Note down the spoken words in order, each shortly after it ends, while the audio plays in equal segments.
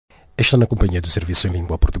Está na companhia do Serviço em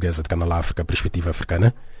Língua Portuguesa de Canal África Perspectiva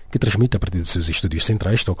Africana, que transmite a partir dos seus estúdios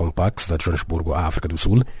centrais Stockholm Pax, da Joanesburgo, à África do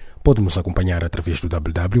Sul. Pode nos acompanhar através do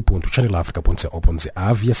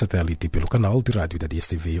www.channelafrica.co.za via satélite pelo canal de rádio da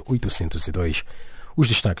DSTV 802. Os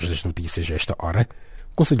destaques das notícias a esta hora.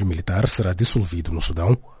 O Conselho Militar será dissolvido no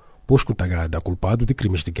Sudão, pois Tagada culpado de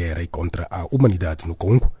crimes de guerra e contra a humanidade no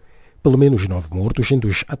Congo. Pelo menos 9 mortos em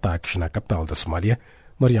 2 ataques na capital da Somália.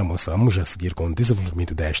 Mariam Mossamos a seguir com o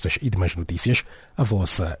desenvolvimento destas e demais notícias, a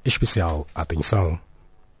vossa especial atenção.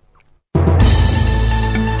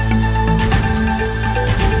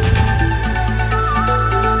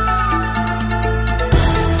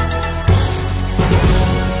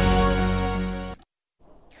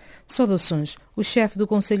 Saudações. O chefe do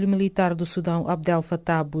Conselho Militar do Sudão, Abdel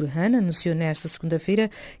Fattah Burhan, anunciou nesta segunda-feira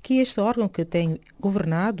que este órgão que tem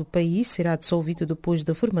governado o país será dissolvido depois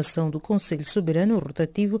da formação do Conselho Soberano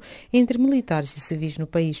Rotativo entre militares e civis no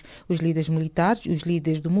país. Os líderes militares e os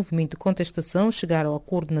líderes do movimento de contestação chegaram a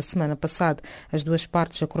acordo na semana passada. As duas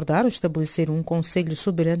partes acordaram estabelecer um Conselho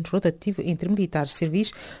Soberano Rotativo entre militares e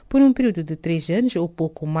civis por um período de 3 anos ou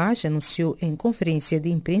pouco mais, anunciou em conferência de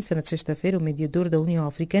imprensa na sexta-feira o mediador da União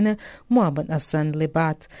Africana, Mohamed Hassan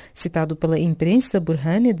Lebat. Citado pela imprensa,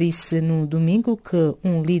 Burhan disse no domingo que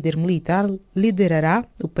um líder militar liderará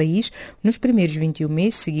o país nos primeiros 21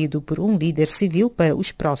 meses, seguido por um líder civil para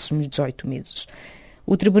os próximos 18 meses.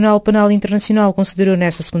 O Tribunal Penal Internacional considerou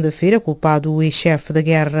nesta segunda-feira culpado o ex-chefe da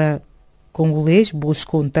guerra congolês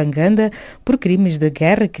Bosco Ntaganda por crimes de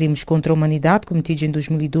guerra, crimes contra a humanidade cometidos em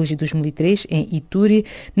 2002 e 2003 em Ituri,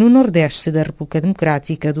 no nordeste da República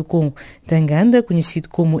Democrática do Congo. Ntaganda, conhecido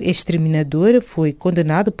como exterminador, foi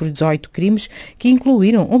condenado por 18 crimes que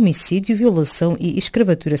incluíram homicídio, violação e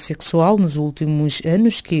escravatura sexual nos últimos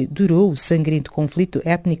anos, que durou o sangrento conflito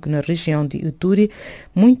étnico na região de Ituri,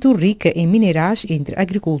 muito rica em minerais entre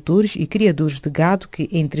agricultores e criadores de gado, que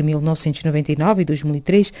entre 1999 e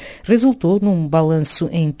 2003 resultou num balanço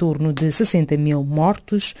em torno de 60 mil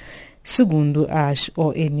mortos, segundo as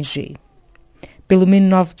ONG. Pelo menos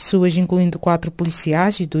 9 pessoas, incluindo 4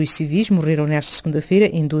 policiais e 2 civis, morreram nesta segunda-feira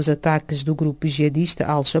em 2 ataques do grupo jihadista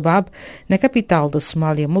Al-Shabaab na capital da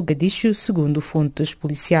Somália, Mogadishu, segundo fontes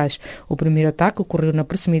policiais. O primeiro ataque ocorreu na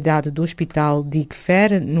proximidade do hospital de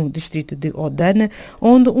Kfer, no distrito de Odana,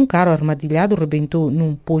 onde um carro armadilhado rebentou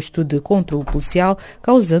num posto de controle policial,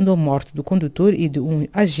 causando a morte do condutor e de um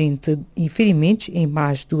agente e ferimentos em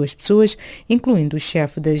mais 2 pessoas, incluindo o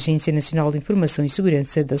chefe da Agência Nacional de Informação e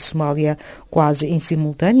Segurança da Somália. Quase em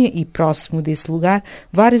simultânea e próximo desse lugar,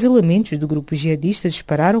 vários elementos do grupo jihadista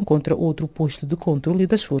dispararam contra outro posto de controle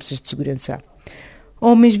das forças de segurança.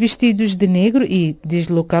 Homens vestidos de negro e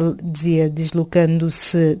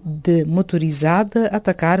deslocando-se de motorizada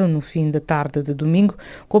atacaram no fim da tarde de domingo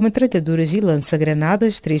com metralhadoras e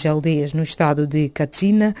lança-granadas 3 aldeias no estado de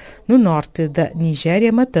Katsina, no norte da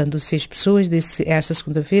Nigéria, matando 6 pessoas, disse esta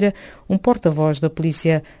segunda-feira um porta-voz da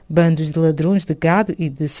polícia. Bandos de ladrões de gado e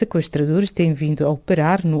de sequestradores têm vindo a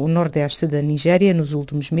operar no nordeste da Nigéria nos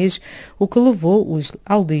últimos meses, o que levou os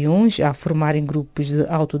aldeões a formarem grupos de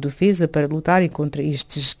autodefesa para lutarem contra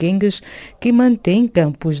estes gangues que mantêm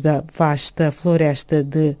campos da vasta floresta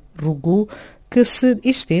de Rugu, que se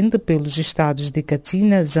estende pelos estados de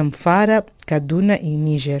Katsina, Zamfara, Kaduna e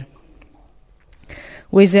Níger.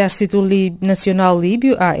 O Exército Nacional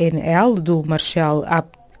Líbio, ANL, do Marshal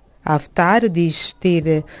Haftar, diz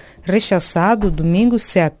ter rechaçado domingo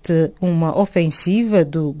 7 uma ofensiva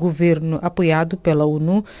do governo apoiado pela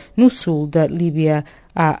ONU no sul da Líbia.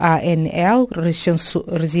 A ANL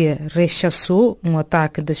rechaçou um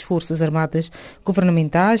ataque das Forças Armadas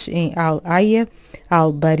Governamentais em Al-Aya,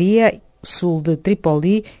 Al-Baria, sul de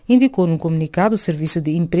Tripoli, indicou num comunicado o serviço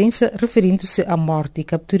de imprensa, referindo-se à morte e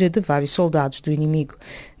captura de vários soldados do inimigo.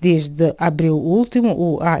 Desde abril último,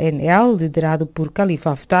 o ANL, liderado por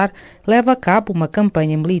Khalifa Haftar, leva a cabo uma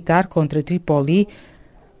campanha militar contra Tripoli,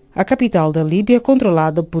 a capital da Líbia,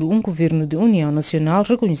 controlada por um governo de união nacional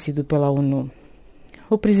reconhecido pela ONU.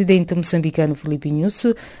 O presidente moçambicano Filipe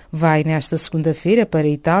Nyusi vai nesta segunda-feira para a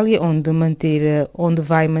Itália, onde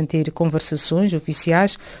vai manter conversações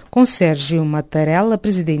oficiais com Sérgio Mattarella,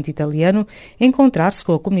 presidente italiano, encontrar-se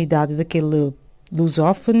com a comunidade daquele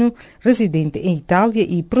lusófono residente em Itália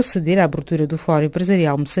e proceder à abertura do Fórum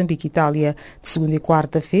Empresarial Moçambique-Itália de segunda e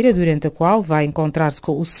quarta-feira, durante a qual vai encontrar-se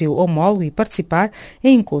com o seu homólogo e participar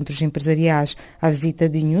em encontros empresariais. A visita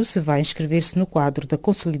de Nyusi vai inscrever-se no quadro da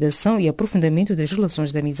consolidação e aprofundamento das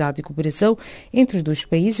relações de amizade e cooperação entre os dois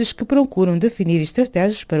países, que procuram definir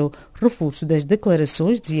estratégias para o reforço das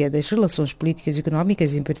declarações das relações políticas,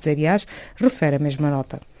 económicas e empresariais, refere a mesma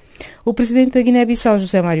nota. O presidente da Guiné-Bissau,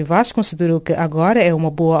 José Mário Vaz, considerou que agora é uma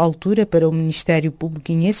boa altura para o Ministério Público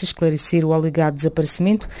guinense esclarecer o alegado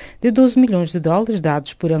desaparecimento de 12 milhões de dólares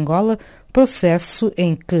dados por Angola, processo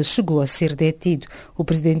em que chegou a ser detido. O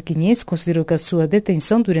presidente guinense considerou que a sua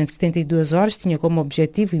detenção durante 72 horas tinha como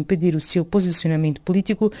objetivo impedir o seu posicionamento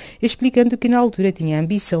político, explicando que na altura tinha a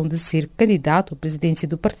ambição de ser candidato à presidência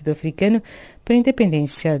do Partido Africano para a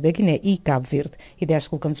independência da Guiné e Cabo Verde. E desta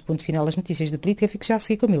colocamos ponto final às notícias de política. Fique já a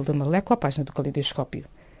seguir com Milton Marleco, a página do Caleidoscópio.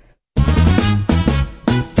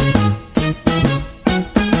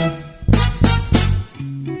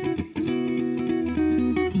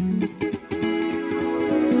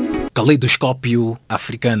 Caleidoscópio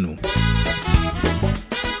africano.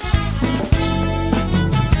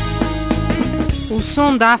 O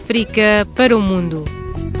som da África para o mundo.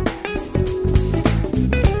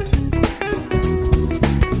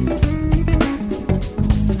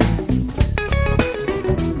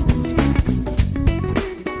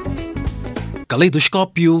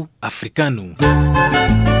 Caleidoscópio africano.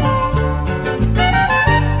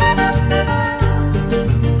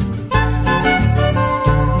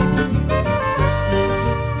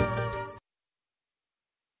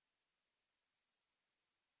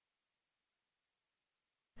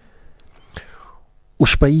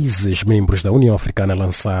 Os países membros da União Africana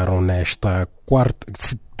lançaram neste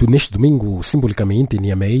domingo, simbolicamente em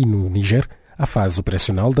Niamey, no Níger, a fase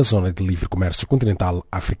operacional da Zona de Livre Comércio Continental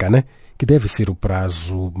Africana, que deve ser o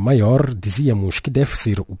prazo maior, dizíamos que deve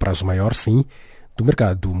ser o prazo maior, sim, do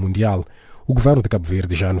mercado mundial. O governo de Cabo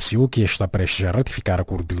Verde já anunciou que está prestes a ratificar o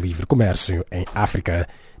acordo de livre comércio em África.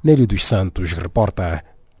 Nélio dos Santos reporta.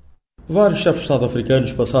 Vários chefes de Estado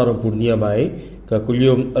africanos passaram por Niamey, que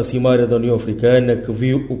acolheu a Cimeira da União Africana, que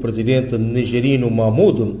viu o presidente nigerino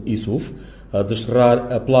Mahmoud Issouf a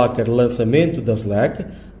desterrar a placa de lançamento da ZLEC,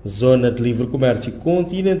 Zona de Livre Comércio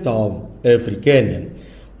Continental Africana.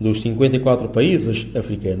 Dos 54 países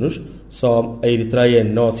africanos, só a Eritreia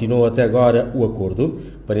não assinou até agora o acordo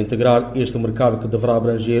para integrar este mercado que deverá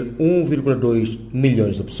abranger 1,2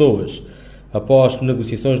 milhões de pessoas. Após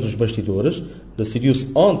negociações dos bastidores, decidiu-se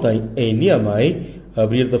ontem em Niamey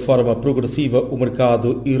abrir de forma progressiva o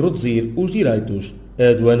mercado e reduzir os direitos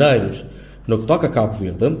aduaneiros. No que toca a Cabo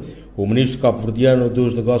Verde, o ministro cabo-verdiano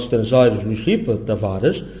dos Negócios Estrangeiros, Luís Filipe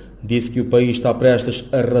Tavares, disse que o país está prestes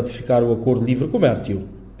a ratificar o Acordo de Livre Comércio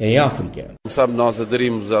em África. Como sabe, nós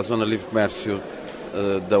aderimos à Zona de Livre Comércio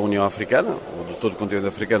da União Africana, ou de todo o continente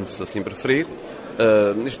africano, se assim preferir.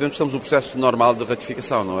 Neste momento estamos no processo normal de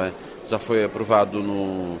ratificação, não é? Já foi aprovado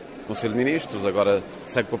no Conselho de Ministros, agora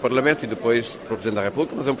segue para o Parlamento e depois para o Presidente da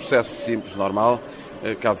República, mas é um processo simples, normal.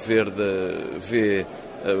 Cabo Verde vê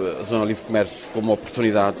a Zona de Livre Comércio como uma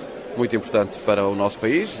oportunidade muito importante para o nosso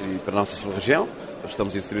país e para a nossa sub-região.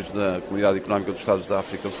 Estamos inseridos na Comunidade Económica dos Estados da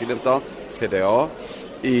África Ocidental, CDO,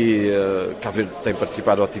 e Cabo Verde tem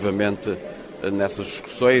participado ativamente nessas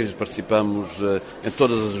discussões. Participamos em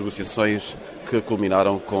todas as negociações que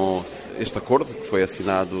culminaram com este acordo, que foi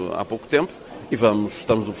assinado há pouco tempo, e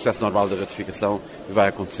estamos no processo normal de ratificação e vai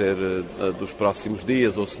acontecer dos próximos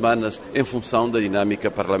dias ou semanas em função da dinâmica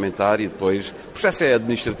parlamentar e depois... O processo é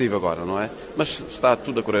administrativo agora, não é? Mas está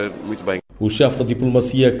tudo a correr muito bem. O chefe da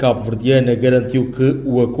diplomacia cabo-verdiana garantiu que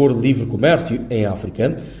o Acordo de Livre Comércio em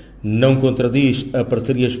África não contradiz a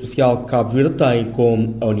parceria especial que Cabo Verde tem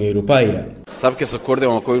com a União Europeia. Sabe que esse acordo é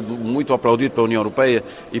um acordo muito aplaudido pela União Europeia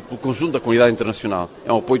e pelo conjunto da comunidade internacional.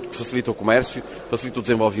 É um apoio que facilita o comércio, facilita o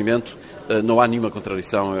desenvolvimento, não há nenhuma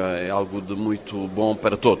contradição, é algo de muito bom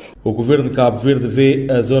para todos. O governo de Cabo Verde vê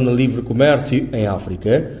a Zona Livre Comércio em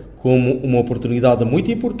África como uma oportunidade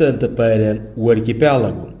muito importante para o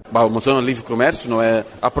arquipélago. Uma zona de livre comércio, não é?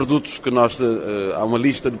 Há produtos que há uma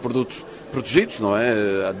lista de produtos protegidos, não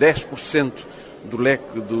é? Há 10% do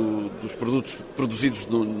leque dos produtos produzidos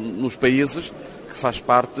nos países, que faz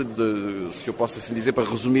parte se eu posso assim dizer, para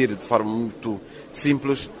resumir de forma muito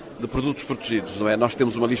simples, de produtos protegidos, não é? Nós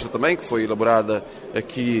temos uma lista também que foi elaborada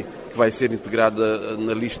aqui, que vai ser integrada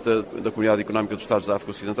na lista da Comunidade Económica dos Estados da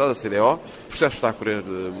África Ocidental, da CDO. O processo está a correr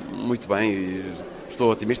muito bem e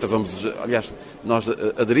estou otimista. Aliás, nós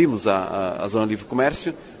aderimos à Zona de Livre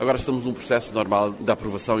Comércio, agora estamos num processo normal de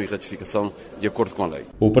aprovação e ratificação de acordo com a lei.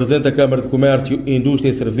 O Presidente da Câmara de Comércio,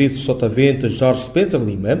 Indústria e Serviços Sotavento, Jorge Spencer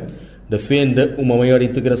Lima, defende uma maior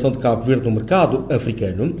integração de Cabo Verde no mercado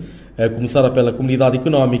africano, a começar pela Comunidade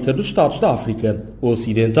Económica dos Estados da África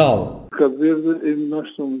Ocidental. Cabo Verde, nós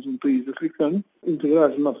somos um país africano,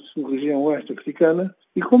 integrados na nossa região oeste africana,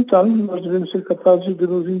 e como tal, nós devemos ser capazes de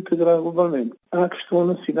nos integrar globalmente. Há a questão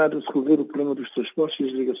da necessidade de resolver o problema dos transportes e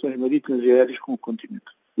das ligações marítimas e aéreas com o continente.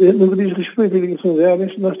 No que diz respeito às ligações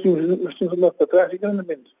aéreas, nós temos andado para trás e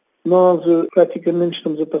grandemente. Nós praticamente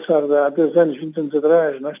estamos a passar há 10 anos, 20 anos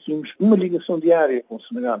atrás, nós tínhamos uma ligação diária com o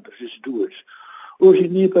Senegal, às vezes duas. Hoje em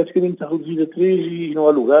dia praticamente está reduzido a 3 e não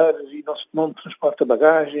há lugares, e não transporta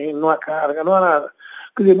bagagem, não há carga, não há nada.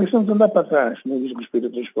 Quer dizer, nós estamos a andar para trás no que diz respeito a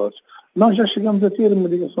transportes. Nós já chegamos a ter uma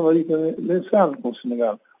ligação marítima mensal com o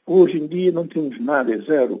Senegal. Hoje em dia não temos nada, é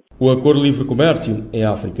zero. O Acordo de Livre Comércio em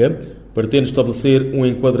África pretende estabelecer um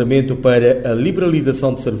enquadramento para a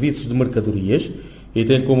liberalização de serviços de mercadorias e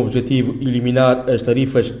tem como objetivo eliminar as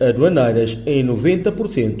tarifas aduaneiras em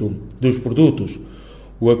 90% dos produtos.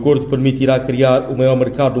 O acordo permitirá criar o maior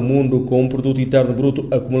mercado do mundo com um produto interno bruto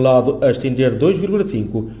acumulado a estender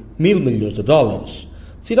 2,5 mil milhões de dólares.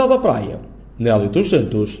 Cidade da Praia, Nélio dos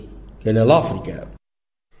Santos, Canal África.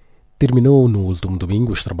 Terminou no último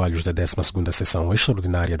domingo os trabalhos da 12ª sessão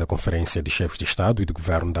extraordinária da Conferência de Chefes de Estado e de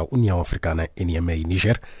Governo da União Africana em Niamey,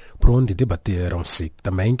 Níger, por onde debateram-se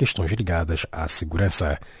também questões ligadas à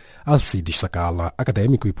segurança. Alcides Sakala,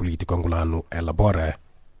 académico e político angolano, elabora.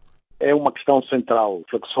 É uma questão central,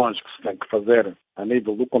 reflexões que se tem que fazer a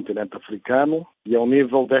nível do continente africano e ao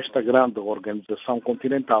nível desta grande organização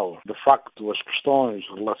continental. De facto, as questões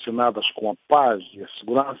relacionadas com a paz e a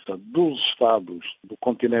segurança dos Estados do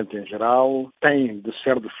continente em geral têm de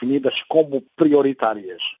ser definidas como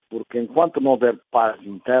prioritárias, porque enquanto não houver paz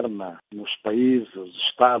interna nos países,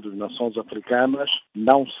 Estados e nações africanas,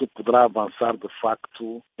 não se poderá avançar de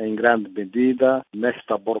facto em grande medida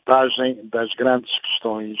nesta abordagem das grandes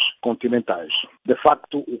questões continentais. De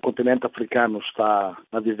facto, o continente africano está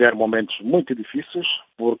a viver momentos muito difíceis,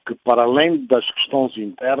 porque para além das questões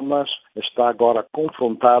internas, está agora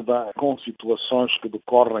confrontada com situações que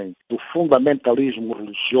decorrem do fundamentalismo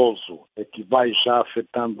religioso, que vai já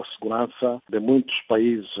afetando a segurança de muitos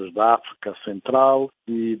países da África Central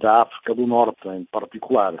e da África do Norte em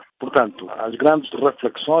particular. Portanto, as grandes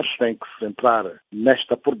reflexões têm que se centrar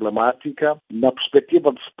nesta problemática, na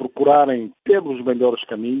perspectiva de se procurarem pelos melhores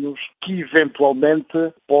caminhos que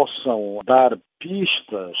eventualmente possam dar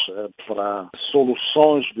pistas para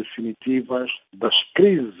soluções definitivas das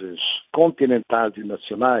crises continentais e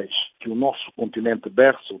nacionais que o nosso continente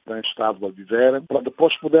berço tem estado a viver, para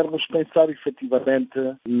depois podermos pensar efetivamente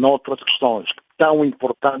noutras questões tão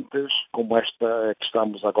importantes como esta que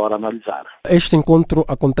estamos agora a analisar. Este encontro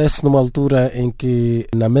acontece numa altura em que,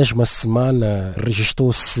 na mesma semana,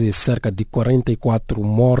 registrou-se cerca de 44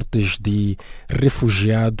 mortes de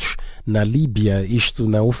refugiados na Líbia, isto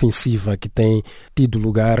na ofensiva que tem tido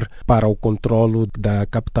lugar para o controlo da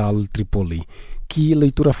capital Trípoli. Que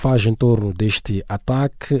leitura faz em torno deste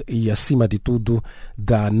ataque e, acima de tudo,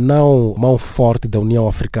 da não mão forte da União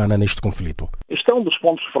Africana neste conflito? Este é um dos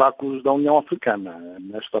pontos fracos da União Africana,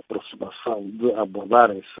 nesta aproximação de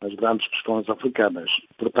abordarem-se as grandes questões africanas.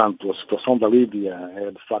 Portanto, a situação da Líbia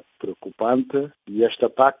é de facto preocupante e este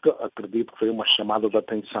ataque, acredito que foi uma chamada de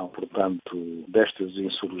atenção, portanto, destes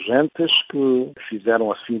insurgentes que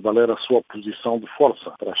fizeram assim valer a sua posição de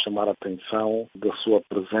força para chamar a atenção da sua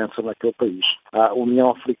presença naquele país. A União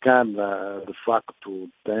Africana, de facto,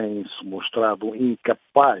 tem-se mostrado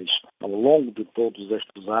incapaz, ao longo de todos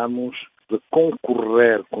estes anos, de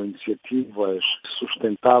concorrer com iniciativas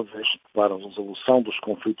sustentáveis para a resolução dos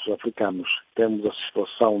conflitos africanos. Temos a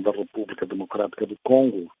situação da República Democrática do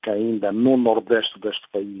Congo, que ainda no nordeste deste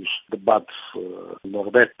país debate-se,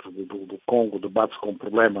 nordeste do Congo debate-se com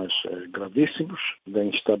problemas gravíssimos de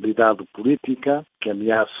instabilidade política, que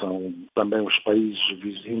ameaçam também os países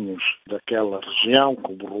vizinhos daquela região,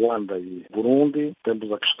 como Ruanda e Burundi. Temos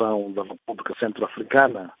a questão da República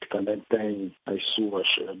Centro-Africana, que também tem as suas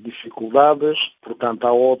dificuldades. Portanto,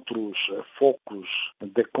 há outros focos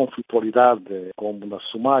de conflitualidade, como na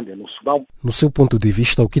Somália, no Sudão. No seu ponto de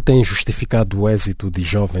vista, o que tem justificado o êxito de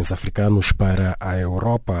jovens africanos para a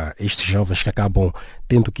Europa, estes jovens que acabam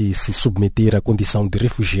tendo que se submeter à condição de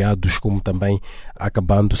refugiados, como também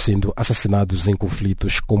acabando sendo assassinados em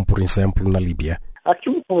conflitos, como por exemplo na Líbia? Há aqui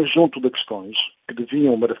um conjunto de questões que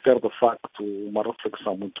deviam merecer, de facto, uma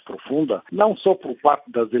reflexão muito profunda, não só por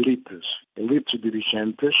parte das elites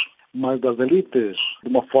dirigentes, mas das elites, de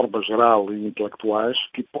uma forma geral e intelectuais,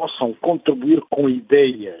 que possam contribuir com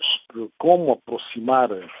ideias de como aproximar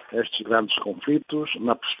estes grandes conflitos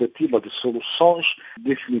na perspectiva de soluções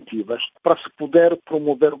definitivas para se poder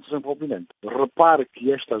promover o desenvolvimento. Repare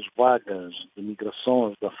que estas vagas de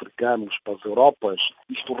migrações de africanos para as Europas,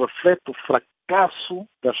 isto reflete o fracasso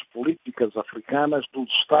das políticas africanas dos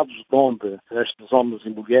estados de onde estes homens e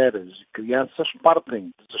mulheres e crianças partem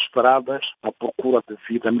desesperadas à procura de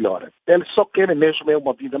vida melhor. Eles só querem mesmo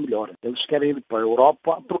uma vida melhor. Eles querem ir para a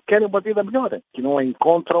Europa porque querem uma vida melhor, que não a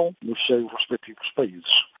encontram nos seus respectivos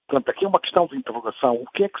países. Portanto, aqui é uma questão de interrogação. O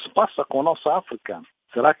que é que se passa com a nossa África?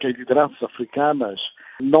 Será que as lideranças africanas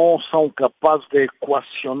não são capazes de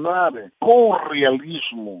equacionar com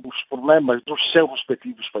realismo os problemas dos seus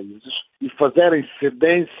respectivos países e fazerem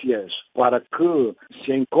cedências para que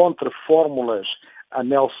se encontre fórmulas a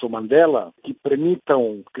Nelson Mandela, que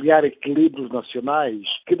permitam criar equilíbrios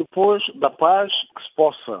nacionais, que depois da paz que se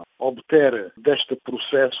possa obter deste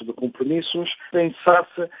processo de compromissos,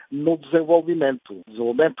 pensar-se no desenvolvimento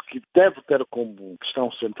que deve ter como questão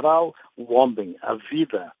central o homem, a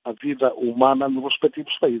vida humana nos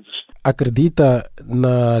respectivos países. Acredita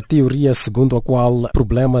na teoria segundo a qual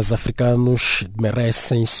problemas africanos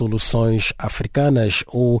merecem soluções africanas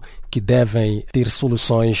ou que devem ter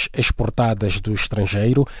soluções exportadas do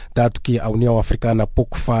estrangeiro, dado que a União Africana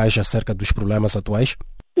pouco faz acerca dos problemas atuais?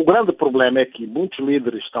 O grande problema é que muitos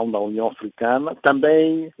líderes estão na União Africana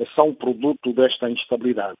também são produto desta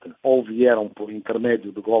instabilidade. Ou vieram por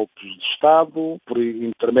intermédio de golpes de Estado, por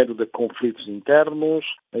intermédio de conflitos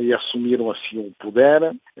internos e assumiram assim o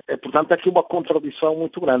poder. Portanto, há aqui uma contradição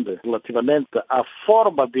muito grande relativamente à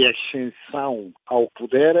forma de ascensão ao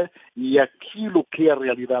poder e aquilo que é a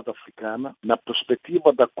realidade africana na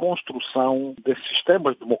perspectiva da construção de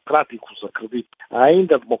sistemas democráticos, acredito. Há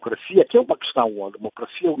ainda a democracia, que é uma questão, a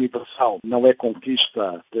democracia universal, não é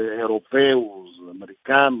conquista de europeus,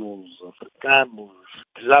 americanos, africanos,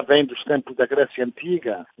 que já vem dos tempos da Grécia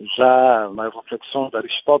Antiga, já nas reflexões de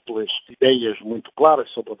Aristóteles, ideias muito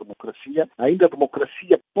claras sobre a democracia. Ainda a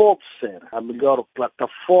democracia pode ser a melhor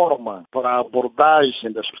plataforma para a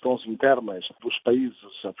abordagem das questões internas dos países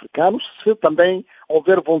africanos, se também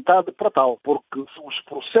houver vontade para tal, porque os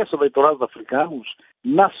processos eleitorais africanos,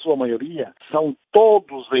 na sua maioria, são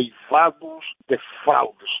todos eivados de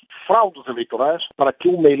fraudes eleitorais para que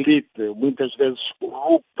uma elite, muitas vezes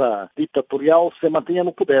corrupta, ditatorial, se mantenha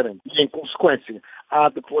no poder. E, em consequência, há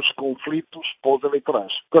depois conflitos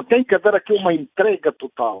pós-eleitorais. Então tem que haver aqui uma entrega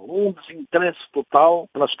total, um desinteresse total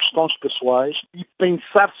pelas questões pessoais e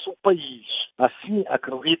pensar-se o país. Assim,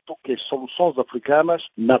 acredito que as soluções africanas,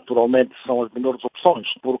 naturalmente, são as melhores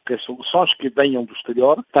opções, porque as soluções que venham do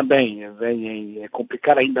exterior também vêm a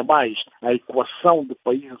complicar ainda mais a equação de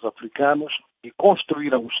países africanos e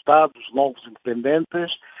construíram Estados novos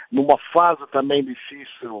independentes numa fase também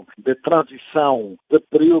difícil de transição de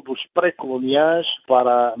períodos pré-coloniais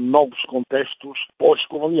para novos contextos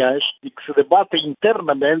pós-coloniais e que se debatem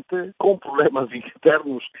internamente com problemas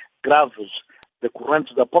internos graves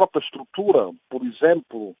decorrentes da própria estrutura, por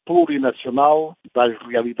exemplo, plurinacional das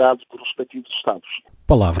realidades dos respectivos Estados.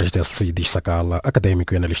 Palavras de Alcides Sakala,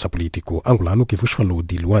 académico e analista político angolano que vos falou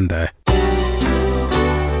de Luanda.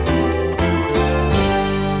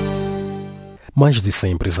 Mais de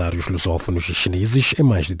 100 empresários lusófonos e chineses em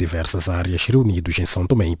mais de diversas áreas reunidos em São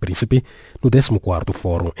Tomé e Príncipe no 14º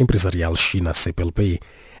Fórum Empresarial China-CPLP.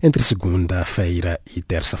 Entre segunda-feira e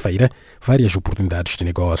terça-feira, várias oportunidades de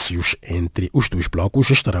negócios entre os dois blocos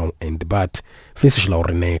estarão em debate. Venceslau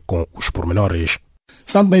René com os pormenores.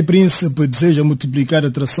 São Tomé e Príncipe deseja multiplicar a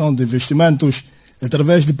atração de investimentos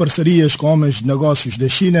através de parcerias com homens de negócios da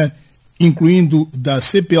China, incluindo da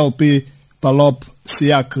CPLP, PALOP,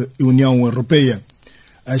 SEAC e União Europeia.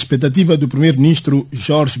 A expectativa do primeiro-ministro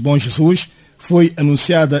Jorge Bom Jesus foi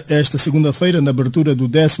anunciada esta segunda-feira na abertura do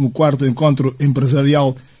 14º Encontro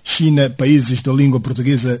Empresarial China-Países da Língua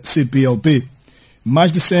Portuguesa CPLP.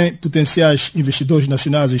 Mais de 100 potenciais investidores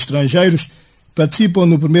nacionais e estrangeiros participam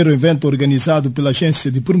no primeiro evento organizado pela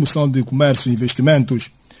Agência de Promoção de Comércio e Investimentos.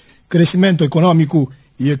 Crescimento econômico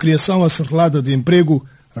e a criação acelerada de emprego,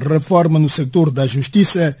 reforma no setor da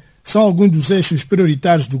justiça, são alguns dos eixos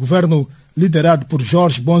prioritários do governo liderado por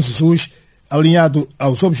Jorge Bom Jesus, alinhado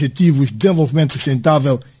aos Objetivos de Desenvolvimento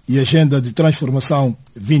Sustentável e Agenda de Transformação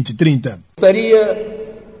 2030.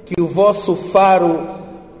 Gostaria que o vosso faro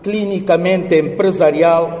clinicamente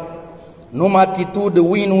empresarial, numa atitude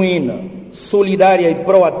win-win, solidária e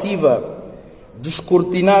proativa,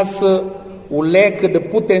 descortinasse o leque de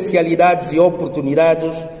potencialidades e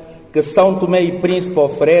oportunidades que São Tomé e Príncipe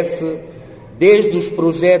oferece, desde os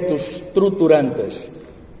projetos estruturantes,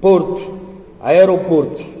 porto,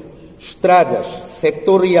 aeroporto, estradas,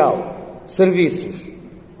 sectorial, serviços,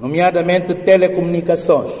 nomeadamente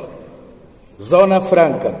telecomunicações, zona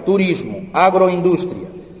franca, turismo, agroindústria,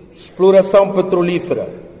 exploração petrolífera,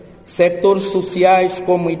 setores sociais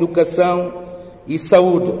como educação e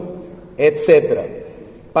saúde, etc.,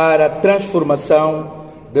 para a transformação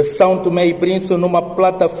de São Tomé e Príncipe numa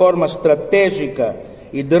plataforma estratégica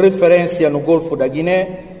e de referência no Golfo da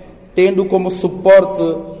Guiné, tendo como suporte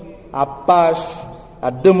a paz, a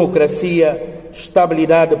democracia,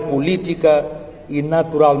 estabilidade política e,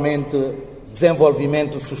 naturalmente,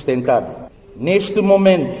 desenvolvimento sustentável. Neste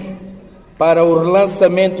momento, para o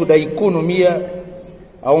relançamento da economia,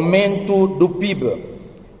 aumento do PIB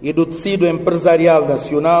e do tecido empresarial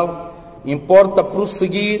nacional, importa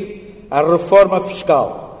prosseguir a reforma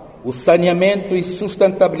fiscal, o saneamento e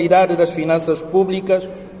sustentabilidade das finanças públicas,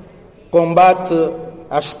 combate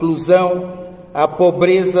à exclusão, à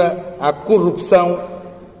pobreza, à corrupção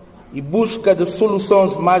e busca de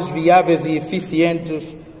soluções mais viáveis e eficientes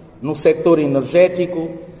no setor energético,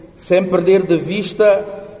 sem perder de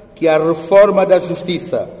vista que a reforma da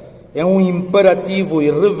justiça é um imperativo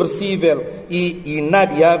irreversível e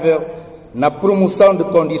inadiável na promoção de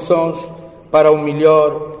condições para o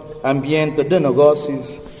melhor ambiente de negócios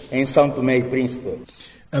em São Tomé e Príncipe.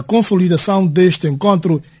 A consolidação deste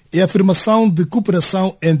encontro é a afirmação de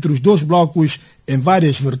cooperação entre os dois blocos em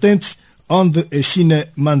várias vertentes, onde a China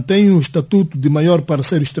mantém um estatuto de maior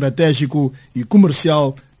parceiro estratégico e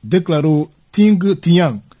comercial, declarou Ting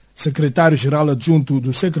Tian, secretário-geral adjunto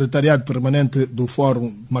do Secretariado Permanente do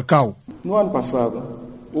Fórum Macau. No ano passado,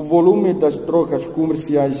 o volume das trocas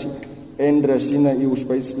comerciais entre a China e os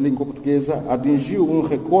países de língua portuguesa atingiu um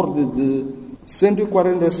recorde de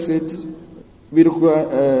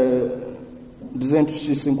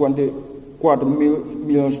 147,254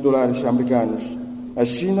 milhões de dólares americanos. A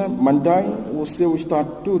China mantém o seu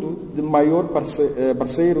estatuto de maior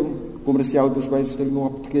parceiro comercial dos países de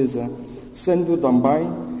língua portuguesa, sendo também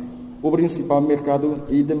o principal mercado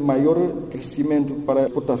e de maior crescimento para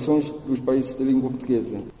exportações dos países de língua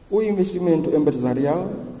portuguesa. O investimento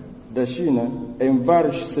empresarial da China em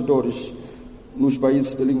vários setores nos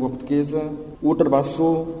países de língua portuguesa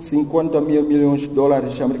ultrapassou 50 mil milhões de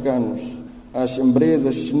dólares americanos. As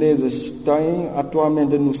empresas chinesas têm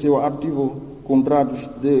atualmente no seu ativo contratos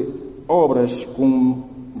de obras com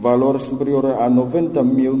valor superior a 90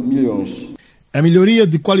 mil milhões. A melhoria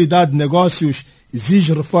de qualidade de negócios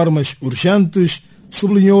exige reformas urgentes,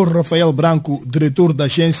 sublinhou Rafael Branco, diretor da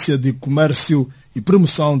Agência de Comércio e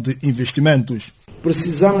Promoção de Investimentos.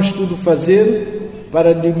 Precisamos tudo fazer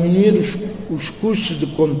para diminuir os custos de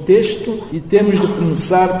contexto e temos de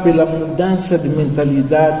começar pela mudança de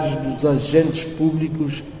mentalidades dos agentes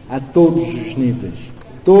públicos a todos os níveis.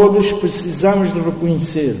 Todos precisamos de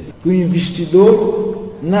reconhecer que o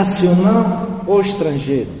investidor, nacional ou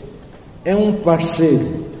estrangeiro, é um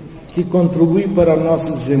parceiro que contribui para o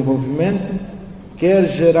nosso desenvolvimento, quer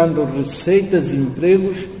gerando receitas e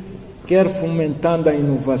empregos, quer fomentando a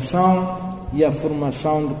inovação e a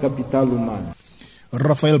formação do capital humano.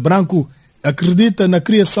 Rafael Branco acredita na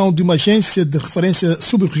criação de uma agência de referência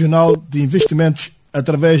subregional de investimentos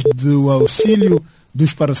através do auxílio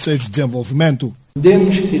dos parceiros de desenvolvimento.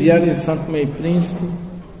 Podemos criar em São Tomé e Príncipe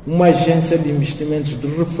uma agência de investimentos de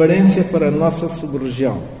referência para a nossa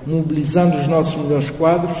sub-região, mobilizando os nossos melhores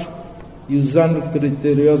quadros e usando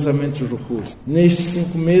criteriosamente os recursos. Nestes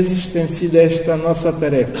 5 meses tem sido esta a nossa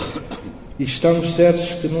tarefa e estamos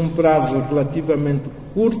certos que num prazo relativamente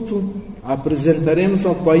curto apresentaremos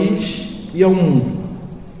ao país e ao mundo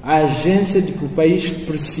a agência de que o país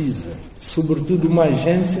precisa, sobretudo uma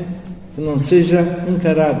agência que não seja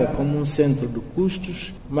encarada como um centro de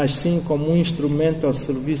custos, mas sim como um instrumento ao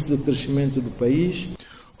serviço do crescimento do país.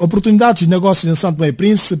 Oportunidades de negócios em São Tomé e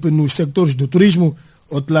Príncipe nos sectores do turismo,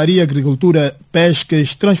 hotelaria, agricultura,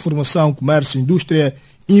 pescas, transformação, comércio, indústria,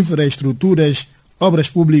 infraestruturas, obras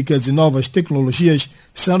públicas e novas tecnologias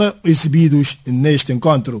serão exibidos neste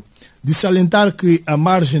encontro. De salientar que, à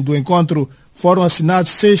margem do encontro, foram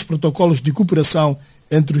assinados 6 protocolos de cooperação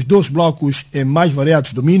entre os dois blocos em mais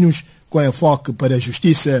variados domínios, com enfoque para a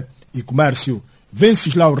justiça e comércio.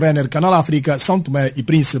 Venceslau Renner, Canal África, São Tomé e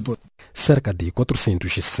Príncipe. Cerca de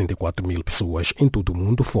 464 mil pessoas em todo o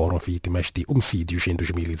mundo foram vítimas de homicídios em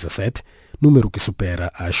 2017, número que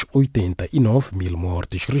supera as 89 mil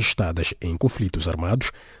mortes registradas em conflitos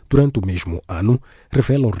armados durante o mesmo ano,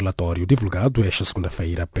 revela um relatório divulgado esta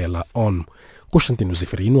segunda-feira pela ONU. Constantino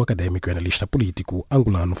Zeferino, académico e analista político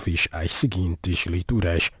angolano, fez as seguintes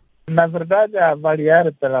leituras. Na verdade, a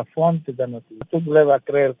avaliar pela fonte da notícia, tudo leva a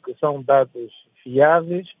crer que são dados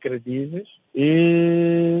fiáveis, credíveis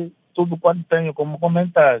e tudo quanto tenho como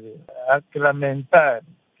comentário. Há que lamentar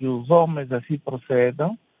que os homens assim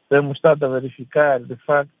procedam. Temos estado a verificar, de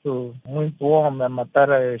facto, muito homem a matar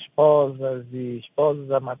as esposas e esposas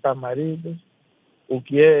a matar maridos, o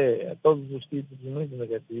que é a todos os tipos muito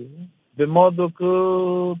negativo. De modo que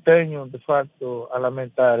tenho, de facto, a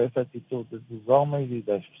lamentar essa atitude dos homens e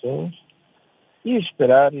das pessoas e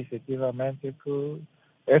esperar, efetivamente, que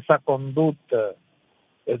essa conduta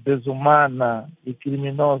desumana e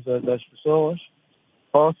criminosa das pessoas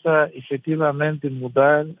possa, efetivamente,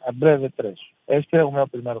 mudar a breve trecho. Este é o meu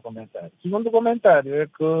primeiro comentário. O segundo comentário é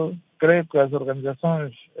que creio que as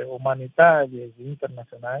organizações humanitárias e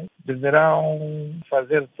internacionais deverão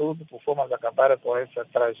fazer tudo por forma de acabar com essa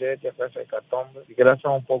tragédia, com essa hecatombe, que graça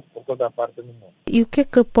um pouco por toda a parte do mundo. E o que é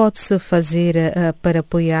que pode-se fazer para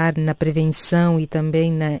apoiar na prevenção e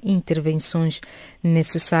também nas intervenções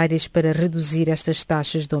necessárias para reduzir estas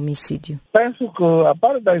taxas de homicídio? Penso que, a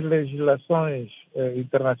parte das legislações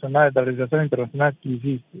internacionais, da legislação internacional que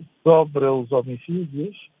existe sobre os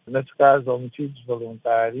homicídios, nesse caso homicídios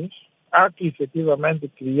voluntários, há que efetivamente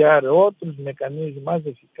criar outros mecanismos mais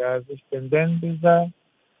eficazes tendentes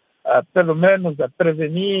a pelo menos a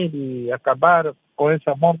prevenir e acabar com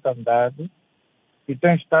essa mortandade que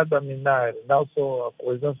tem estado a minar não só a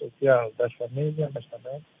coesão social das famílias, mas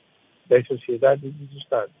também das sociedades e dos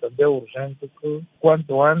Estados. Então é urgente que,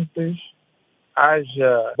 quanto antes,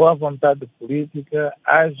 haja boa vontade política,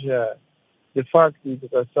 haja, de facto,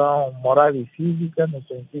 educação moral e cívica, no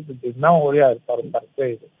sentido de não olhar para o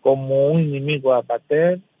parceiro como um inimigo a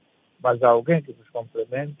abater, mas alguém que nos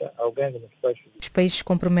complementa, alguém que nos faz feliz. Os países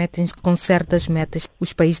comprometem-se com certas metas.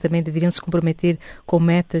 Os países também deveriam se comprometer com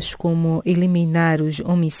metas como eliminar os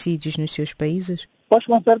homicídios nos seus países? Pois,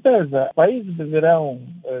 com certeza. Países deverão,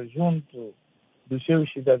 junto dos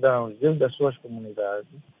seus cidadãos, dentro das suas comunidades,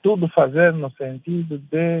 tudo fazer no sentido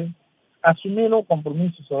de assumir um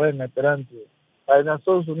compromisso solene perante as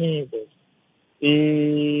Nações Unidas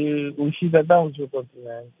e os cidadãos do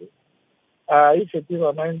continente, a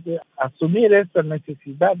efetivamente assumir essa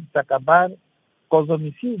necessidade de acabar com os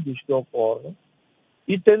homicídios que ocorrem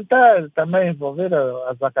e tentar também envolver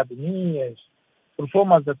as academias, por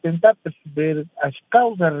forma de tentar perceber as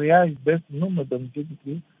causas reais desse número de homicídios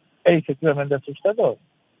que é efetivamente assustador.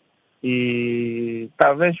 E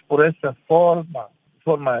talvez por essa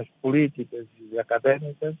formas políticas e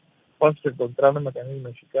acadêmicas, possa-se encontrar um mecanismo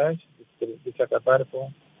eficaz de se acabar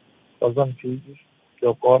com os homicídios que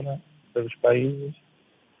ocorrem pelos países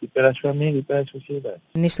e pelas famílias e pelas sociedades.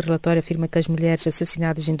 Neste relatório afirma que as mulheres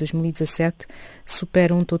assassinadas em 2017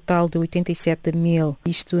 superam um total de 87 mil,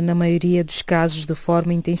 isto na maioria dos casos de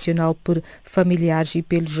forma intencional por familiares e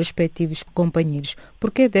pelos respectivos companheiros. Por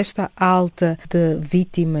que desta alta de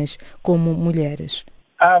vítimas como mulheres?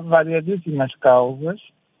 Há variadíssimas causas,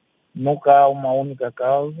 nunca há uma única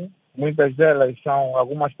causa. Muitas delas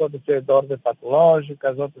algumas podem ser de ordem patológica,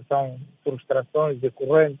 as outras são frustrações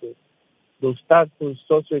decorrentes do status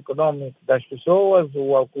socioeconômico das pessoas,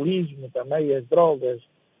 o alcoolismo também e as drogas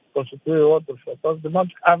constituem outros fatores. De modo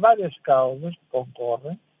que há várias causas que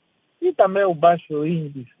concorrem e também o baixo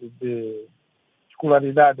índice de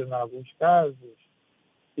escolaridade em alguns casos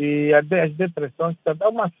e as depressões. Portanto, há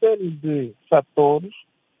uma série de fatores.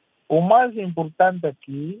 O mais importante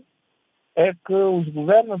aqui é que os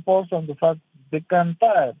governos possam, de facto,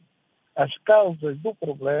 decantar as causas do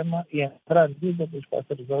problema e entrar em vida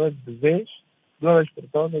para resolver de vez, de uma vez por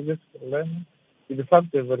todas, esse problema e, de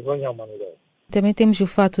facto, envergonha a humanidade. Também temos o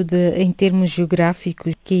fato de, em termos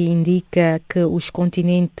geográficos, que indica que os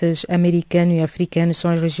continentes americano e africano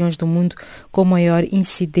são as regiões do mundo com maior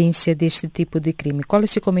incidência deste tipo de crime. Qual é o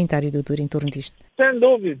seu comentário, doutor, em torno disto? Sem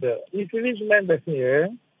dúvida. Infelizmente assim é.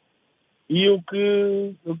 E o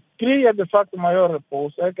que cria, de facto, maior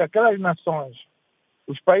repouso é que aquelas nações,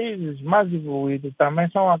 os países mais evoluídos, também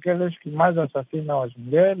são aqueles que mais assassinam as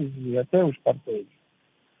mulheres e até os parceiros.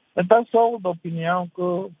 Então, sou da opinião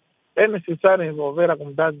que é necessário envolver a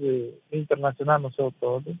comunidade internacional no seu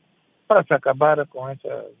todo para se acabar com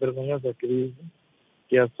essa vergonhosa crise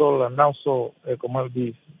que assola não só, como eu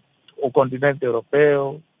disse, o continente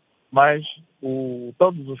europeu, mas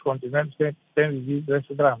todos os continentes têm vivido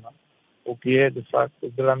esse drama, o que é, de facto,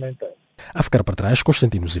 de lamentar. A ficar para trás,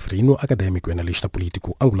 Constantino Zeferino, académico e analista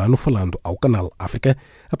político angolano, falando ao Canal África,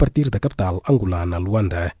 a partir da capital angolana,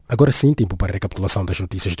 Luanda. Agora sim, tempo para a recapitulação das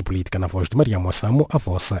notícias de política na voz de Mariamo Assamo, a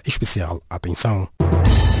vossa especial atenção.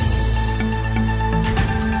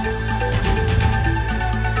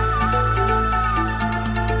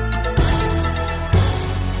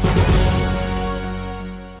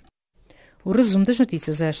 O resumo das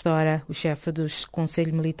notícias a esta hora. O chefe do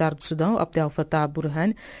Conselho Militar do Sudão, Abdel Fattah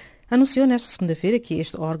Burhan, anunciou nesta segunda-feira que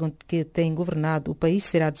este órgão que tem governado o país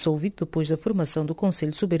será dissolvido depois da formação do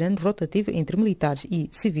Conselho Soberano Rotativo entre militares e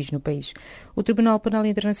civis no país. O Tribunal Penal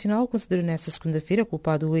Internacional considerou nesta segunda-feira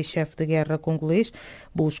culpado o ex-chefe da guerra congolês,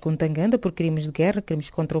 Bosco Ntaganda, por crimes de guerra, crimes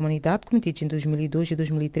contra a humanidade cometidos em 2002 e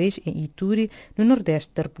 2003 em Ituri, no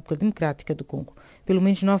nordeste da República Democrática do Congo. Pelo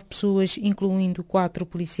menos 9 pessoas, incluindo 4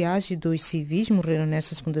 policiais e 2 civis, morreram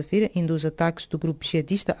nesta segunda-feira em 2 ataques do grupo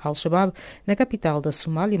jihadista Al-Shabaab na capital da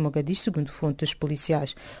Somália, Mogadishu, segundo fontes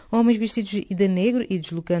policiais. Homens vestidos de negro e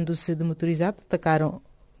deslocando-se de motorizado atacaram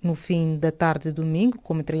no fim da tarde de domingo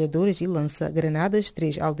com metralhadoras e lança-granadas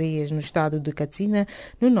 3 aldeias no estado de Katsina,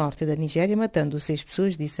 no norte da Nigéria, matando 6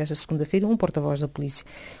 pessoas, disse esta segunda-feira um porta-voz da polícia.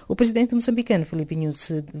 O presidente moçambicano Filipe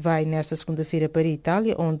Nyusi vai nesta segunda-feira para a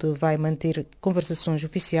Itália, onde vai manter conversações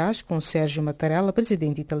oficiais com Sérgio Mattarella,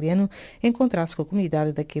 presidente italiano, encontrar-se com a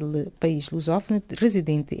comunidade daquele país lusófono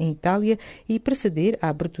residente em Itália e preceder a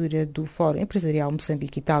abertura do Fórum Empresarial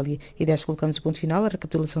Moçambique-Itália. E desta colocamos o ponto final à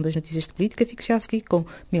recapitulação das notícias de política. Fique já aqui com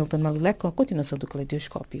Milton Malulek com a continuação do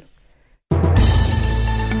Caleidoscópio.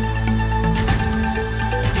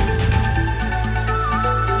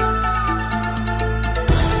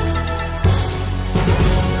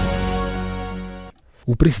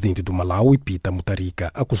 O presidente do Malawi, Peter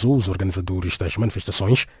Mutharika, acusou os organizadores das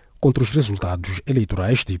manifestações contra os resultados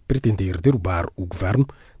eleitorais de pretender derrubar o governo,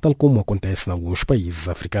 tal como acontece em alguns países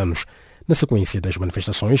africanos. Na sequência das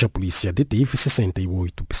manifestações, a polícia deteve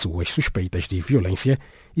 68 pessoas suspeitas de violência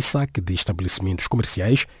e saque de estabelecimentos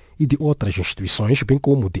comerciais e de outras instituições, bem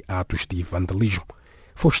como de atos de vandalismo.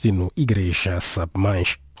 Faustino Igreja sabe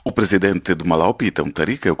mais. O presidente do Malawi, Peter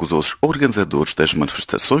Mutharika, acusou os organizadores das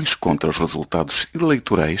manifestações contra os resultados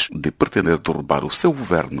eleitorais de pretender derrubar o seu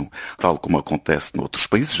governo, tal como acontece noutros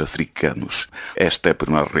países africanos. Esta é a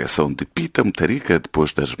primeira reação de Peter Mutharika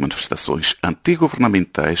depois das manifestações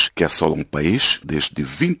antigovernamentais que assolam o país desde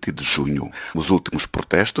 20 de junho. Os últimos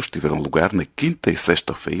protestos tiveram lugar na quinta e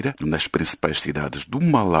sexta-feira nas principais cidades do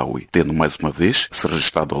Malawi, tendo mais uma vez se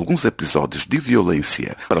registrado alguns episódios de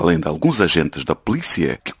violência, para além de alguns agentes da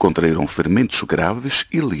polícia que contraíram ferimentos graves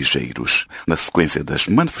e ligeiros. Na sequência das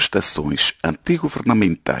manifestações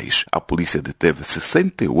antigovernamentais, a polícia deteve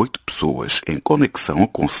 68 pessoas em conexão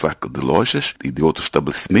com o saque de lojas e de outros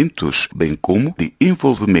estabelecimentos, bem como de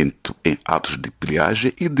envolvimento em atos de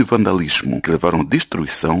pilhagem e de vandalismo que levaram à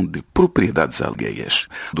destruição de propriedades alheias.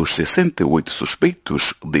 Dos 68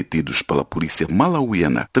 suspeitos detidos pela polícia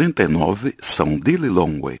malauiana, 39 são de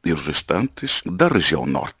Lilongwe e os restantes da região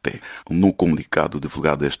norte. No comunicado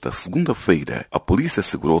divulgado esta segunda-feira, a polícia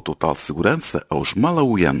assegurou total segurança aos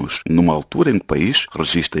malauianos, numa altura em que o país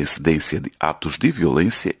registra a incidência de atos de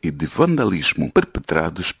violência e de vandalismo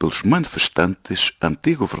perpetrados pelos manifestantes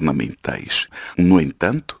antigovernamentais. No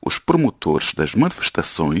entanto, os promotores das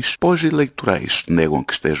manifestações pós-eleitorais negam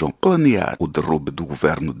que estejam a planear o derrube do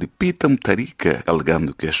governo de Peter Mutharika,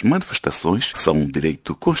 alegando que as manifestações são um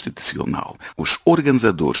direito constitucional. Os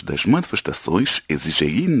organizadores das manifestações exigem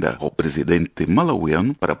ainda ao presidente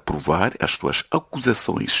malauiano para provar as suas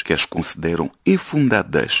acusações, que as consideram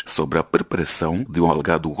infundadas, sobre a preparação de um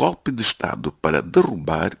alegado golpe de Estado para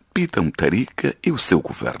derrubar Peter Mutharika e o seu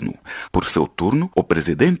governo. Por seu turno, o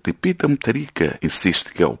presidente Peter Mutharika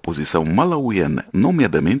insiste que a oposição malauiana,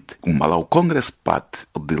 nomeadamente o Malawi Congress Party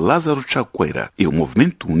de Lázaro Chakwera e o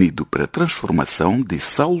Movimento Unido para a Transformação de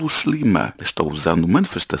Saulo Lima, está usando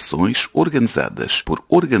manifestações organizadas por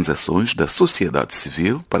organizações da sociedade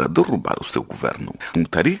civil para derrubar o seu governo.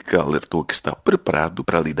 Mutharika alertou que está preparado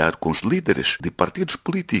para lidar com os líderes de partidos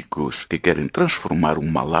políticos que querem transformar o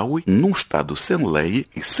Malawi num Estado sem lei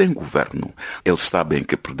e sem governo. Eles sabem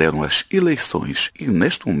que perderam as eleições e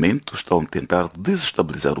neste momento estão a tentar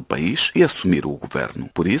desestabilizar o país e assumir o governo.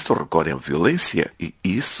 Por isso recorrem à violência e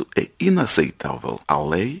isso é inaceitável. A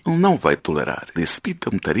lei não vai tolerar, disse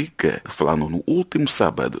Peter Mutharika, falando no último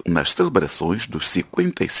sábado nas celebrações dos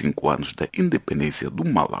 55 anos da independência do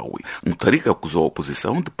Malawi. Mutharika acusou a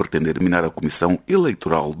oposição de pretender minar a Comissão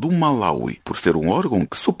Eleitoral do Malawi por ser um órgão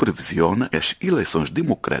que supervisiona as eleições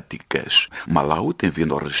democráticas. Malawi tem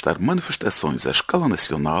vindo a registrar manifestações à escala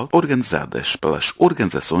nacional organizadas pelas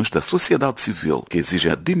organizações da sociedade civil que exigem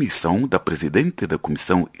a demissão da presidente da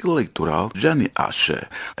Comissão Eleitoral, Jane Acha.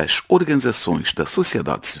 As organizações da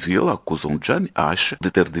sociedade civil acusam Jane Acha de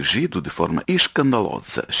ter dirigido de forma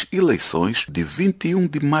escandalosa as eleições de 21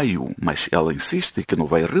 de maio, mas ela insiste que não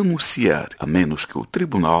vai renunciar a menos que o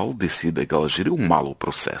tribunal decida que ela geriu mal o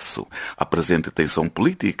processo. A presente tensão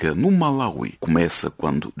política no Malawi começa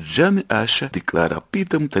quando Jane Acha declara a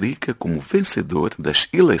Peter Mutharika como vencedor das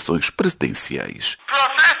eleições presidenciais.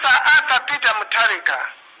 Professor Arthur Peter Mutharika,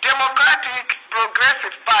 Democratic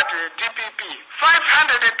Progressive Party, DPP,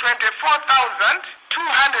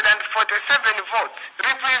 524,247 votes,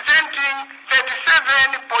 representing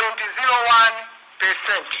 37.01%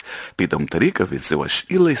 Pita Mutharika venceu as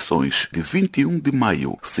eleições de 21 de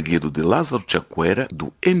maio, seguido de Lázaro Chakwera,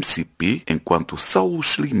 do MCP, enquanto Saulo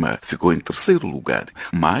Lima ficou em terceiro lugar.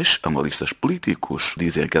 Mas analistas políticos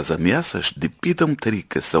dizem que as ameaças de Pita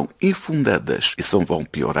Mutharika são infundadas e só vão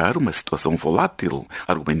piorar uma situação volátil,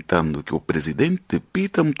 argumentando que o presidente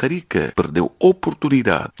Pita Mutharika perdeu a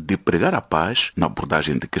oportunidade de pregar a paz na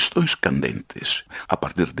abordagem de questões candentes. A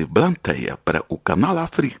partir de Blantyre, para o Canal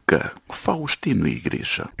África, Faustino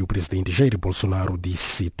Igreja. O presidente Jair Bolsonaro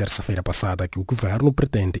disse terça-feira passada que o governo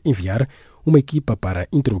pretende enviar uma equipa para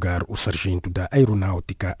interrogar o sargento da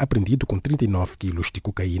aeronáutica apreendido com 39 quilos de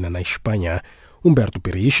cocaína na Espanha. Humberto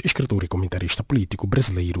Pérez, escritor e comentarista político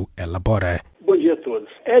brasileiro, elabora. Bom dia a todos.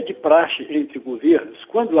 É de praxe entre governos,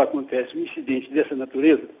 quando acontece um incidente dessa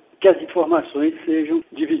natureza, que as informações sejam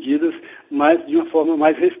divididas de uma forma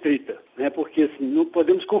mais restrita, né? Porque assim, não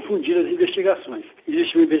podemos confundir as investigações.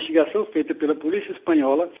 Existe uma investigação feita pela polícia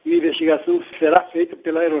espanhola e a investigação será feita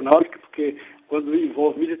pela aeronáutica, porque quando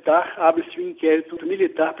envolve militar, abre-se um inquérito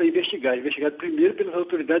militar para investigar primeiro pelas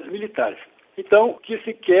autoridades militares. Então, o que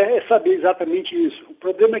se quer é saber exatamente isso. O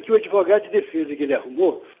problema é que o advogado de defesa que ele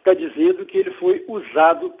arrumou está dizendo que ele foi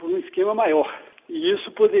usado por um esquema maior. E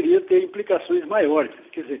isso poderia ter implicações maiores.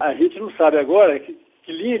 Quer dizer, a gente não sabe agora que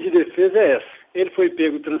linha de defesa é essa. Ele foi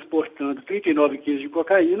pego transportando 39 quilos de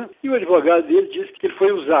cocaína e o advogado dele disse que ele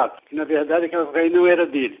foi usado, que na verdade aquela cocaína não era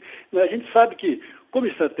dele. Mas a gente sabe que, como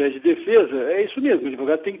estratégia de defesa, é isso mesmo. O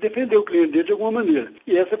advogado tem que defender o cliente dele de alguma maneira.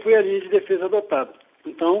 E essa foi a linha de defesa adotada.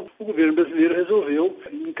 Então, o governo brasileiro resolveu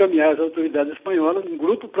encaminhar as autoridades espanholas um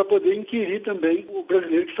grupo para poder inquirir também o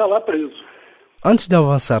brasileiro que está lá preso. Antes de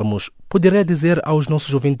avançarmos, poderia dizer aos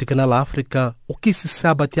nossos ouvintes do Canal África o que se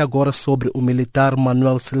sabe até agora sobre o militar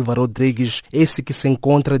Manuel Silva Rodrigues, esse que se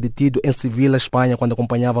encontra detido em Sevilha, Espanha, quando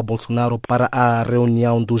acompanhava Bolsonaro para a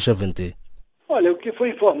reunião do G20? Olha, o que foi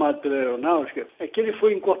informado pela aeronáutica é que ele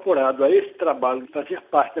foi incorporado a esse trabalho de fazer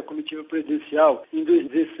parte da comitiva presidencial em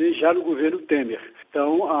 2016, já no governo Temer.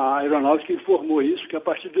 Então, a aeronáutica informou isso, que a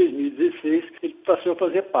partir de 2016 ele passou a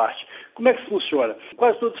fazer parte. Como é que funciona?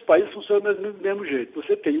 Quase todos os países funcionam do mesmo jeito.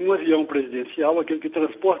 Você tem um avião presidencial, aquele que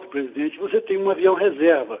transporta o presidente, você tem um avião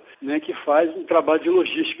reserva, né, que faz um trabalho de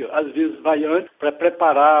logística. Às vezes vai antes para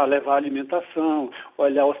preparar, levar alimentação,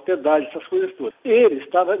 olhar a hospedagem, essas coisas todas. Ele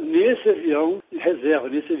estava nesse avião reserva,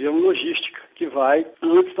 nesse avião logística, que vai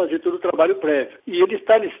antes fazer todo o trabalho prévio. E ele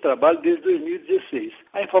está nesse trabalho desde 2016.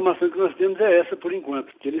 A informação que nós temos é essa por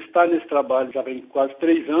enquanto, que ele está nesse trabalho já vem quase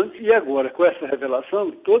 3 anos e agora, com essa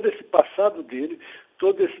revelação, todo esse passado dele,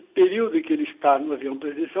 todo esse período em que ele está no avião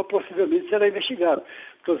presidencial, possivelmente será investigado.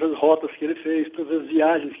 Todas as rotas que ele fez, todas as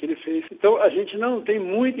viagens que ele fez. Então, a gente não tem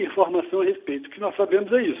muita informação a respeito. O que nós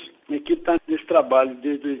sabemos é isso, é que está nesse trabalho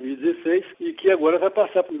desde 2016 e que agora vai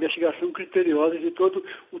passar por investigação criteriosa de todo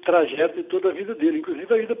o trajeto e toda a vida dele,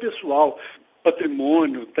 inclusive a vida pessoal,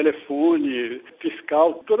 patrimônio, telefone,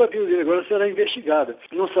 fiscal, toda a vida dele agora será investigada.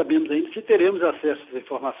 Não sabemos ainda se teremos acesso às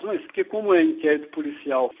informações, porque como é inquérito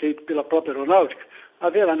policial feito pela própria aeronáutica,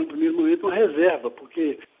 haverá no primeiro momento uma reserva,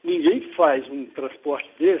 porque ninguém faz um transporte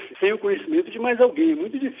desse sem o conhecimento de mais alguém. É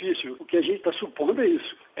muito difícil. O que a gente está supondo é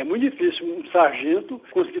isso. É muito difícil um sargento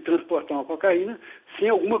conseguir transportar uma cocaína sem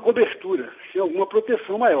alguma cobertura, sem alguma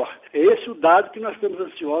proteção maior. É esse o dado que nós estamos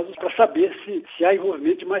ansiosos para saber se há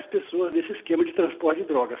envolvimento de mais pessoas nesse esquema de transporte de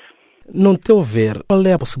drogas. No teu ver, qual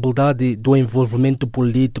é a possibilidade do envolvimento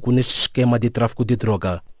político neste esquema de tráfico de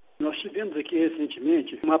droga? Nós tivemos aqui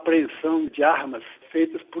recentemente uma apreensão de armas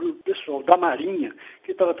feitas por o pessoal da Marinha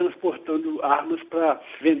que estava transportando armas para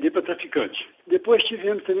vender para traficante. Depois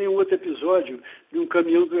tivemos também um outro episódio de um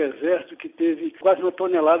caminhão do Exército que teve quase 1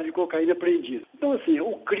 tonelada de cocaína apreendida. Então, assim,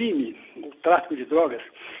 o crime, o tráfico de drogas,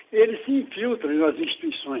 ele se infiltra nas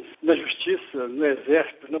instituições, na justiça, no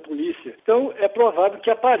Exército, na polícia. Então, é provável que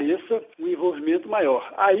apareça um envolvimento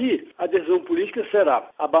maior. Aí, a decisão política será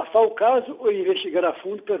abafar o caso ou investigar a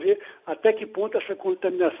fundo para ver até que ponto essa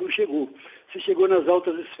contaminação chegou. Se chegou nas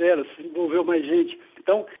altas esferas, se envolveu mais gente.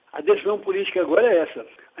 Então, a decisão política agora é essa.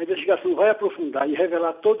 A investigação vai aprofundar e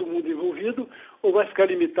revelar todo mundo envolvido ou vai ficar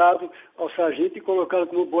limitado ao sargento e colocá-lo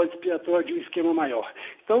como bode expiatório de um esquema maior.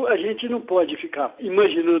 Então, a gente não pode ficar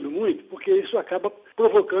imaginando muito, porque isso acaba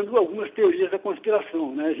provocando algumas teorias da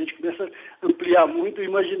conspiração, né? A gente começa a ampliar muito o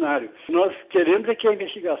imaginário. Nós queremos é que a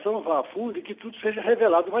investigação vá a fundo e que tudo seja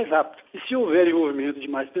revelado mais rápido. E se houver envolvimento de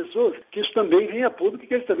mais pessoas, que isso também venha a público e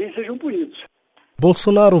que eles também sejam punidos.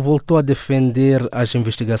 Bolsonaro voltou a defender as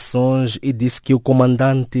investigações e disse que o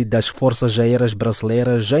comandante das Forças Aéreas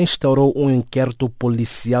Brasileiras já instaurou um inquérito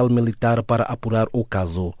policial militar para apurar o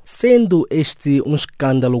caso. Sendo este um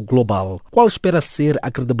escândalo global, qual espera ser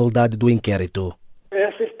a credibilidade do inquérito?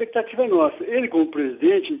 Essa é a expectativa nossa. Ele, como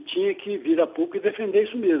presidente, tinha que vir a público e defender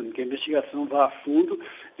isso mesmo, que a investigação vá a fundo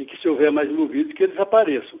e que, se houver mais envolvidos, que eles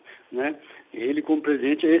apareçam, né? Ele, como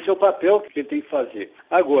presidente, esse é o papel que ele tem que fazer.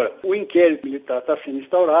 Agora, o inquérito militar está sendo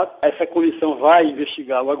instaurado, essa comissão vai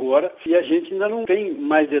investigá-lo agora e a gente ainda não tem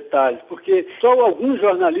mais detalhes, porque só alguns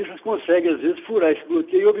jornalistas conseguem, às vezes, furar esse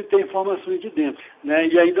bloqueio e obter informações de dentro, né?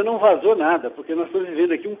 E ainda não vazou nada, porque nós estamos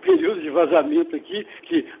vivendo aqui um período de vazamento aqui,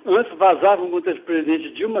 que antes vazavam contra o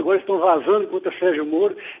presidente Dilma, agora estão vazando contra Sérgio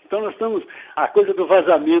Moro. Então nós estamos, a coisa do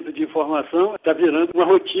vazamento de informação está virando uma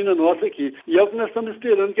rotina nossa aqui. E é o que nós estamos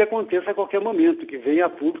esperando que aconteça a qualquer momento, que venha a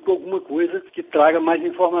público alguma coisa que traga mais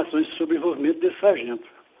informações sobre o envolvimento desse sargento.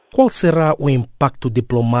 Qual será o impacto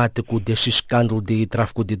diplomático deste escândalo de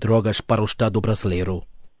tráfico de drogas para o Estado brasileiro?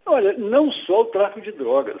 Olha, não só o tráfico de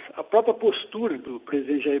drogas. A própria postura do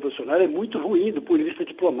presidente Jair Bolsonaro é muito ruim do ponto de vista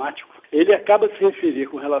diplomático. Ele acaba de se referir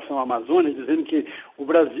com relação à Amazônia, dizendo que o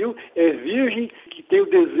Brasil é virgem, que tem o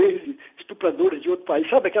desejo de estupradores de outro país.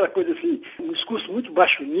 Sabe aquela coisa assim, um discurso muito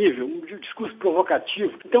baixo nível, um discurso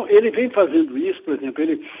provocativo. Então, ele vem fazendo isso, por exemplo,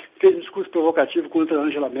 ele fez um discurso provocativo contra a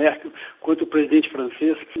Angela Merkel, contra o presidente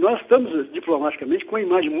francês. Nós estamos, diplomaticamente, com uma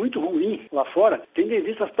imagem muito ruim lá fora, tendo em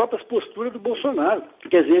vista as próprias posturas do Bolsonaro.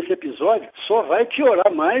 Quer dizer, esse episódio só vai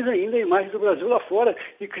piorar mais ainda a imagem do Brasil lá fora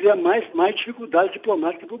e criar mais dificuldade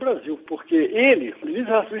diplomática para o Brasil, porque ele, o ministro das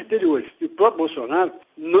Relações Exteriores e o próprio Bolsonaro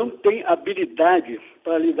não têm habilidade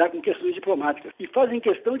para lidar com questões diplomáticas e fazem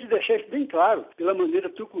questão de deixar isso bem claro, pela maneira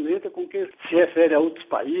truculenta com que se refere a outros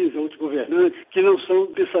países, a outros governantes, que não são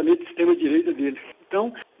do pensamento de extrema-direita deles.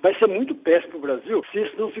 Então, vai ser muito péssimo para o Brasil se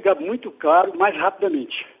isso não ficar muito claro mais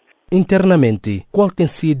rapidamente. Internamente, qual tem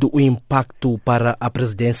sido o impacto para a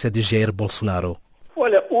presidência de Jair Bolsonaro?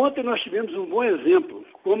 Olha, ontem nós tivemos um bom exemplo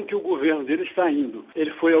como que o governo dele está indo.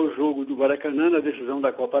 Ele foi ao jogo do Maracanã na decisão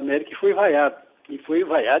da Copa América e foi vaiado. E foi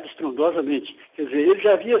vaiado estrondosamente. Quer dizer, ele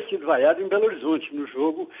já havia sido vaiado em Belo Horizonte, no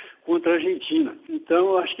jogo contra a Argentina. Então,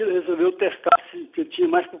 eu acho que ele resolveu testar se ele tinha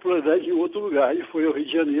mais popularidade em outro lugar. Ele foi ao Rio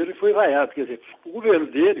de Janeiro e foi vaiado. Quer dizer, o governo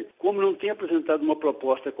dele, como não tem apresentado uma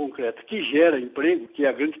proposta concreta que gera emprego, que é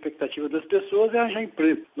a grande expectativa das pessoas, é arranjar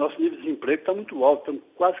emprego. Nosso nível de desemprego está muito alto, estamos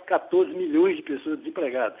quase 14 milhões de pessoas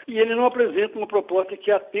desempregadas. E ele não apresenta uma proposta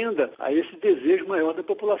que atenda a esse desejo maior da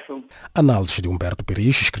população. Análise de Humberto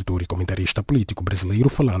Pires, escritor e comentarista político brasileiro,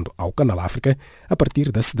 falando ao Canal África a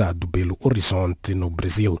partir da cidade do Belo Horizonte, no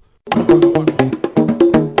Brasil.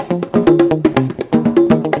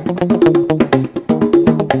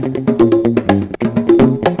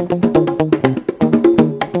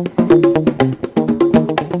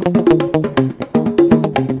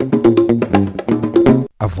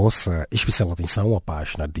 A vossa especial atenção à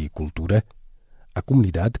página de cultura. A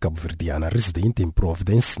comunidade cabo-verdiana residente em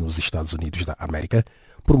Providence, nos Estados Unidos da América,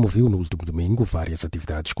 promoveu no último domingo várias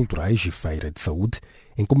atividades culturais e feira de saúde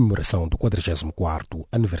em comemoração do 44º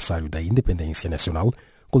aniversário da Independência Nacional,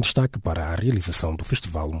 com destaque para a realização do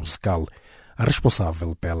festival musical. A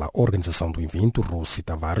responsável pela organização do evento, Rossi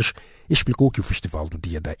Tavares, explicou que o Festival do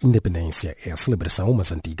Dia da Independência é a celebração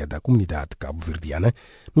mais antiga da comunidade cabo-verdiana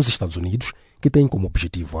nos Estados Unidos, que tem como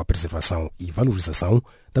objetivo a preservação e valorização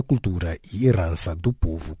da cultura e herança do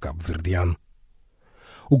povo cabo-verdiano.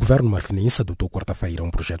 O governo marfinense adotou quarta-feira um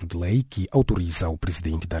projeto de lei que autoriza o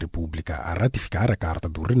presidente da República a ratificar a Carta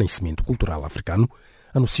do Renascimento Cultural Africano,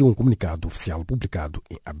 anunciou um comunicado oficial publicado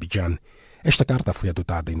em Abidjan. Esta carta foi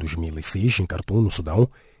adotada em 2006 em Khartoum, no Sudão,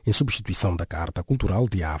 em substituição da Carta Cultural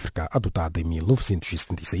de África, adotada em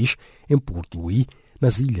 1976 em Port Louis,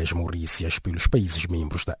 nas Ilhas Maurícias, pelos países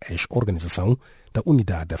membros da ex-Organização da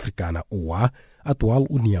Unidade Africana OA, atual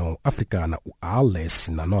União Africana OA,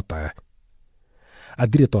 lê-se na nota. A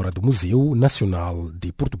diretora do Museu Nacional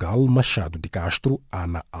de Portugal, Machado de Castro,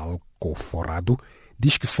 Ana Alcoforado,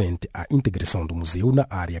 diz que sente a integração do museu na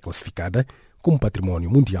área classificada como Património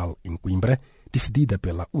Mundial em Coimbra, decidida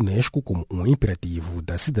pela Unesco como um imperativo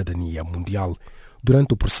da cidadania mundial.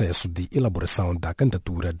 Durante o processo de elaboração da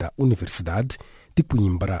candidatura da Universidade de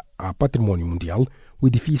Coimbra a Património Mundial, o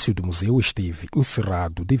edifício do museu esteve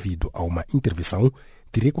encerrado devido a uma intervenção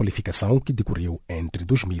de requalificação que decorreu entre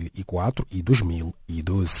 2004 e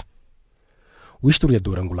 2012. O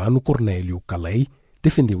historiador angolano Cornélio Calei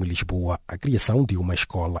defendeu em Lisboa a criação de uma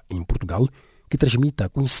escola em Portugal que transmita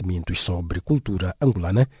conhecimentos sobre cultura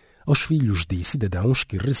angolana aos filhos de cidadãos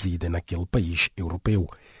que residem naquele país europeu.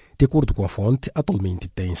 De acordo com a fonte, atualmente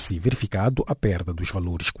tem-se verificado a perda dos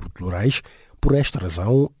valores culturais. Por esta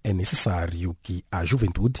razão, é necessário que a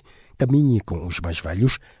juventude caminhe com os mais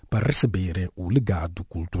velhos para receberem o legado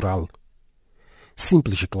cultural.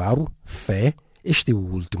 Simples e claro, Fé, este é o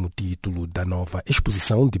último título da nova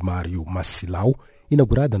exposição de Mário Macilau,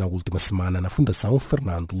 inaugurada na última semana na Fundação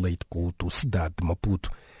Fernando Leite Couto, cidade de Maputo.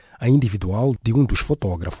 A individual de um dos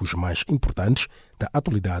fotógrafos mais importantes da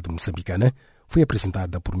atualidade moçambicana foi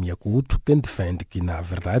apresentada por Mia Couto, quem defende que, na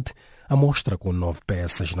verdade, a mostra com 9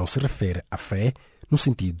 peças não se refere à fé no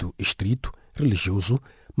sentido estrito, religioso,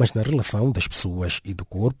 mas na relação das pessoas e do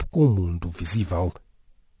corpo com o mundo visível.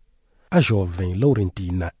 A jovem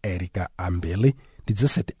laurentina Érica Ambele, de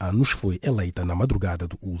 17 anos, foi eleita na madrugada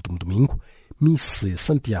do último domingo Miss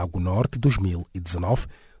Santiago Norte 2019,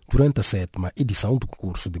 durante a 7ª edição do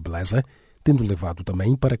concurso de beleza, tendo levado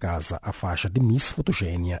também para casa a faixa de Miss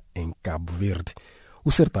Fotogénia em Cabo Verde.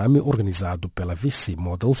 O certame, organizado pela VC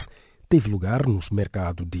Models, teve lugar no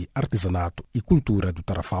mercado de artesanato e cultura do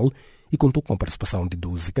Tarrafal e contou com a participação de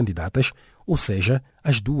 12 candidatas, ou seja,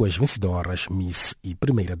 as 2 vencedoras Miss e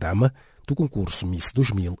Primeira-Dama do concurso Miss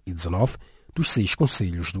 2019 dos 6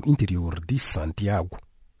 concelhos do interior de Santiago.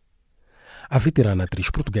 A veterana atriz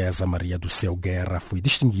portuguesa Maria do Céu Guerra foi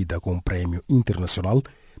distinguida com o Prémio Internacional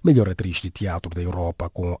Melhor Atriz de Teatro da Europa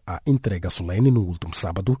com a entrega solene no último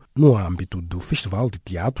sábado, no âmbito do Festival de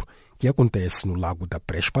Teatro que acontece no Lago da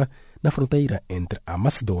Prespa, na fronteira entre a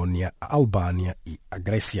Macedônia, a Albânia e a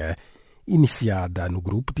Grécia. Iniciada no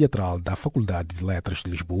grupo teatral da Faculdade de Letras de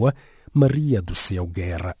Lisboa, Maria do Céu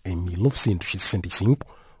Guerra, em 1965,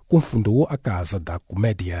 confundou a Casa da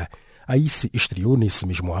Comédia. Aí se estreou nesse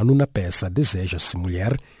mesmo ano na peça Deseja-se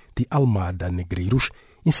Mulher, de Almada Negreiros,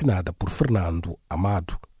 ensinada por Fernando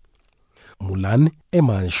Amado. Mulan é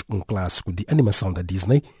mais um clássico de animação da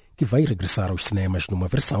Disney que vai regressar aos cinemas numa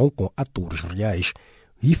versão com atores reais.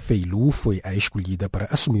 Yifei Lu foi a escolhida para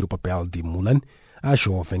assumir o papel de Mulan, a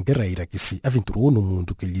jovem guerreira que se aventurou no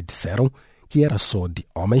mundo que lhe disseram que era só de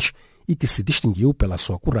homens e que se distinguiu pela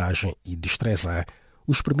sua coragem e destreza.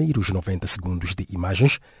 Os primeiros 90 segundos de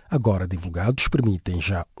imagens, agora divulgados, permitem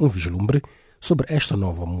já um vislumbre sobre esta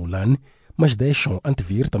nova Mulan, mas deixam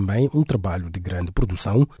antever também um trabalho de grande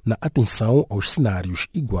produção na atenção aos cenários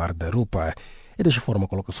e guarda-roupa. É desta forma que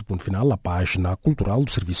coloca-se o ponto final à página cultural do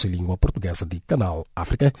Serviço em Língua Portuguesa de Canal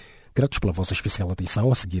África. Gratos pela vossa especial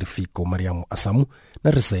atenção. A seguir fica o Mariamo Assamo na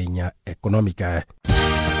resenha econômica.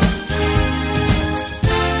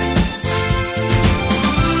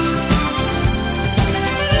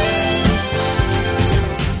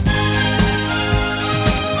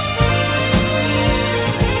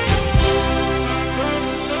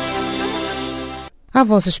 A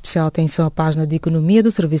vossa especial atenção à página de Economia do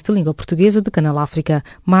Serviço de Língua Portuguesa de Canal África.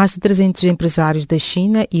 Mais de 300 empresários da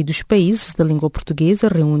China e dos países da língua portuguesa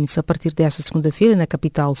reúnem-se a partir desta segunda-feira na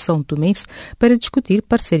capital São Tomense para discutir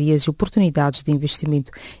parcerias e oportunidades de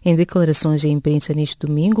investimento. Em declarações à imprensa neste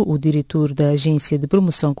domingo, o diretor da Agência de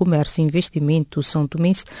Promoção, Comércio e Investimento São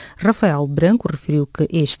Tomense, Rafael Branco, referiu que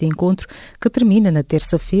este encontro, que termina na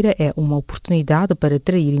terça-feira, é uma oportunidade para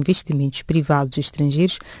atrair investimentos privados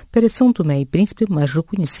estrangeiros para São Tomé e Príncipe, mas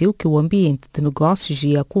reconheceu que o ambiente de negócios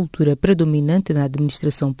e a cultura predominante na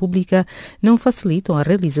administração pública não facilitam a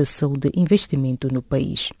realização de investimento no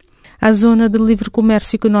país. A Zona de Livre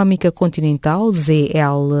Comércio Econômica Continental, ZLECAF,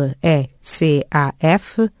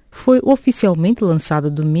 foi oficialmente lançada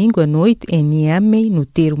domingo à noite em Niamey, no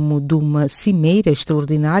termo de uma cimeira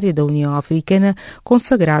extraordinária da União Africana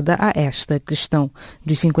consagrada a esta questão.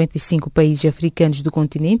 Dos 55 países africanos do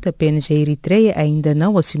continente, apenas a Eritreia ainda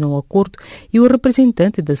não assinou o acordo e o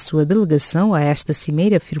representante da sua delegação a esta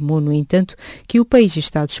cimeira afirmou, no entanto, que o país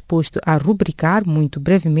está disposto a rubricar muito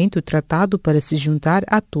brevemente o tratado para se juntar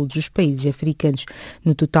a todos os países africanos.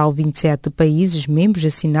 No total, 27 países membros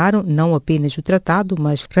assinaram não apenas o tratado,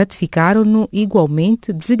 mas ratificaram-no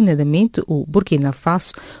igualmente, designadamente o Burkina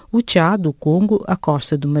Faso, o Tchad, o Congo, a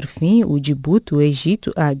Costa do Marfim, o Djibouti, o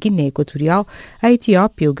Egito, a Guiné Equatorial, a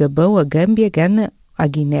Etiópia, o Gabão, a Gâmbia, Gana, a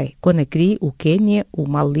Guiné-Conakry, o Quênia, o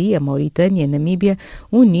Mali, a Mauritânia, a Namíbia,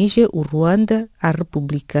 o Níger, o Ruanda, a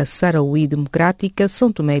República Saharaui Democrática,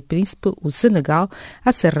 São Tomé e Príncipe, o Senegal,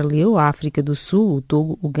 a Serra Leoa, a África do Sul, o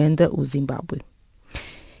Togo, o Uganda, o Zimbábue.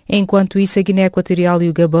 Enquanto isso, a Guiné Equatorial e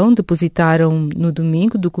o Gabão depositaram no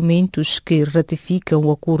domingo documentos que ratificam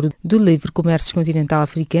o Acordo do Livre Comércio Continental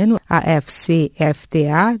Africano,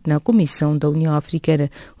 AfCFTA, na Comissão da União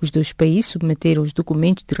Africana. Os dois países submeteram os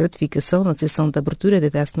documentos de ratificação na sessão de abertura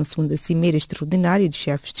da 12ª Cimeira Extraordinária de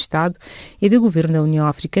Chefes de Estado e de Governo da União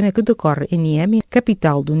Africana, que decorre em Niamey,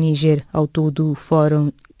 capital do Níger. Ao todo,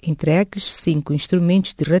 foram entregues 5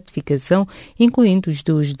 instrumentos de ratificação, incluindo os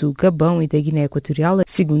 2 do Gabão e da Guiné Equatorial,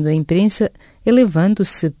 segundo a imprensa,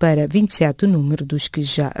 elevando-se para 27 o número dos que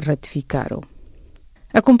já ratificaram.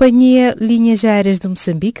 A Companhia Linhas Aéreas de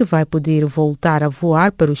Moçambique vai poder voltar a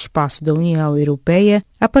voar para o espaço da União Europeia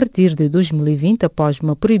a partir de 2020, após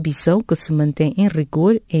uma proibição que se mantém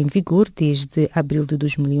em vigor desde abril de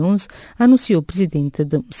 2011, anunciou o presidente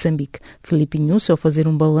de Moçambique. Filipe Nyusi, ao fazer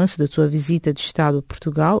um balanço da sua visita de Estado a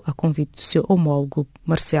Portugal, a convite do seu homólogo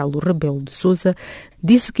Marcelo Rebelo de Sousa,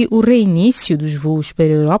 disse que o reinício dos voos para a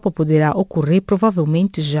Europa poderá ocorrer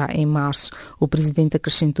provavelmente já em março. O presidente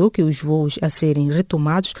acrescentou que os voos a serem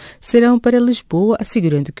retomados serão para Lisboa,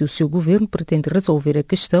 assegurando que o seu governo pretende resolver a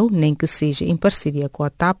questão, nem que seja em parceria com a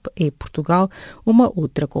TAP e Portugal, uma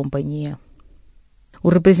outra companhia. O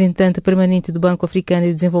representante permanente do Banco Africano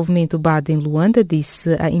de Desenvolvimento, BAD, em Luanda,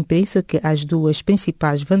 disse à imprensa que as duas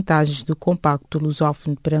principais vantagens do Compacto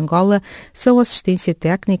Lusófono para Angola são a assistência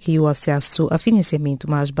técnica e o acesso a financiamento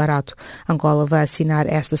mais barato. Angola vai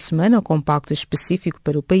assinar esta semana um compacto específico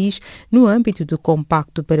para o país no âmbito do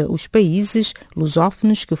Compacto para os Países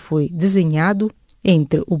Lusófonos, que foi desenhado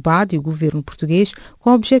entre o BAD e o governo português,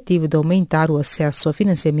 com o objetivo de aumentar o acesso a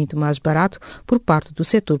financiamento mais barato por parte do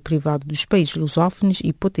setor privado dos países lusófonos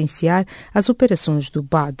e potenciar as operações do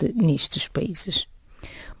BAD nestes países.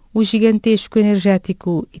 O gigantesco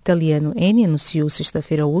energético italiano Eni anunciou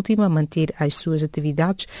sexta-feira última manter as suas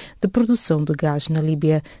atividades de produção de gás na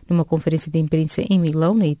Líbia. Numa conferência de imprensa em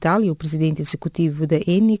Milão, na Itália, o presidente executivo da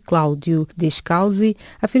Eni, Claudio Descalzi,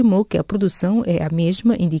 afirmou que a produção é a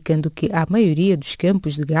mesma, indicando que a maioria dos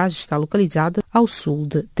campos de gás está localizada ao sul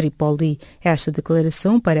de Trípoli. Esta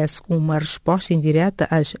declaração parece uma resposta indireta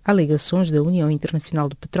às alegações da União Internacional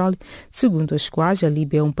do Petróleo, segundo as quais a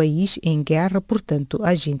Líbia é um país em guerra, portanto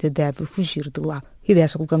a gente deve fugir de lá. E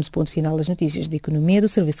desta colocamos ponto final às notícias de economia do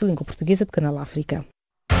Serviço de Língua Portuguesa do Canal África.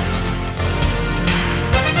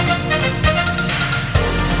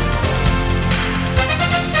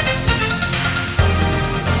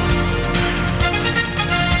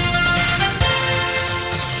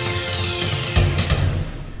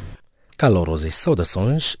 Calorosas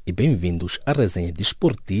saudações e bem-vindos à resenha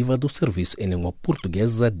desportiva do Serviço em Língua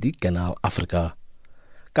Portuguesa de Canal África.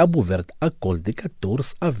 Cabo Verde acolhe de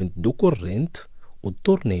 14 a 20 do corrente o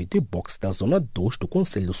torneio de boxe da Zona 2 do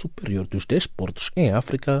Conselho Superior dos Desportos em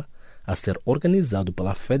África, a ser organizado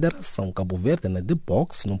pela Federação Cabo-Verdiana de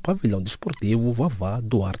Boxe no pavilhão desportivo Vavá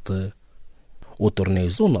Duarte. O torneio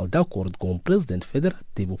zonal, de acordo com o presidente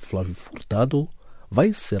federativo Flávio Furtado,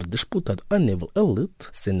 vai ser disputado a nível elite,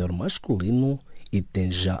 sênior masculino, e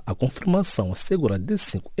tem já a confirmação assegurada de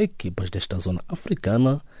 5 equipas desta zona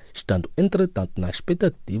africana, estando, entretanto, na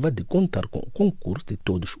expectativa de contar com o concurso de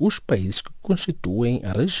todos os países que constituem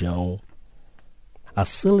a região. A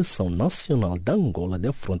seleção nacional da Angola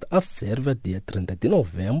defronta a Sérvia dia 30 de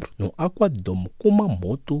novembro no Aquadome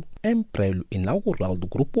Kumamoto, em préludio inaugural do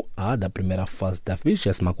Grupo A da primeira fase da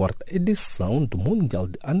 24ª edição do Mundial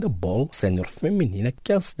de Handebol Sênior Feminina,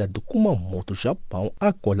 que a cidade de Kumamoto, Japão,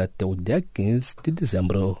 acolhe até o dia 15 de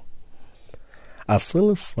dezembro. A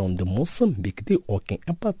seleção de Moçambique de hóquei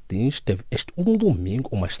em patins teve este domingo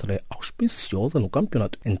uma estreia auspiciosa no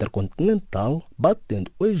campeonato intercontinental,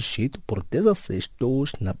 batendo o Egito por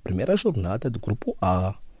 16-2 na primeira jornada do Grupo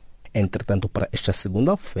A. Entretanto, para esta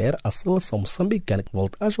segunda-feira, a seleção moçambicana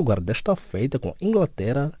volta a jogar desta feita com a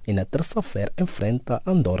Inglaterra e na terça-feira enfrenta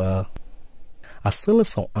Andorra. A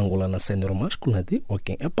seleção angolana sênior masculina de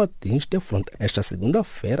hóquei em patins defronta esta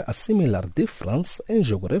segunda-feira a similar de França em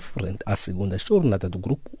jogo referente à segunda jornada do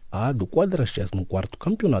Grupo A do 44º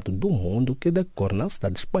Campeonato do Mundo que decorre na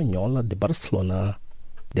cidade espanhola de Barcelona.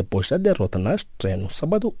 Depois da derrota na estreia no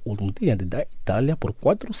sábado último diante da Itália por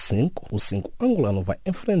 4-5, o 5 angolano vai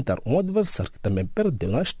enfrentar um adversário que também perdeu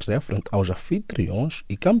na estreia frente aos anfitriões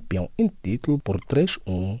e campeão em título por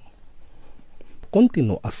 3-1.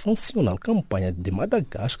 Continua a sancionar a campanha de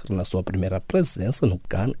Madagascar na sua primeira presença no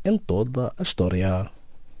CAN em toda a história.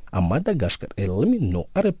 A Madagascar eliminou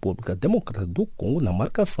a República Democrática do Congo na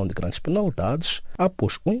marcação de grandes penalidades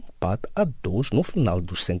após um empate a 2 no final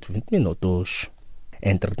dos 120 minutos.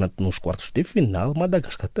 Entretanto, nos quartos de final,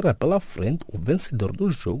 Madagascar terá pela frente o vencedor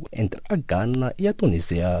do jogo entre a Gana e a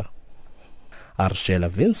Tunísia. A Argélia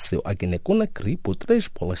venceu a Guiné-Conakry por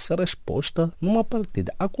 3-bolas sem resposta numa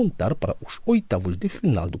partida a contar para os oitavos de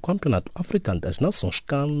final do Campeonato Africano das Nações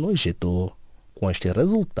CAN no Egito. Com este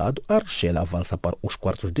resultado, a Argélia avança para os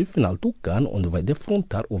quartos de final do CAN, onde vai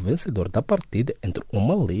defrontar o vencedor da partida entre o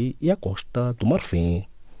Mali e a Costa do Marfim.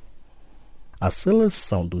 A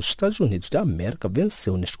seleção dos Estados Unidos da América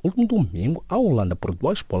venceu neste último domingo a Holanda por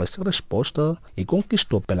 2-bolas sem resposta e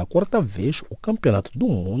conquistou pela 4ª vez o Campeonato do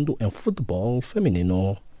Mundo em futebol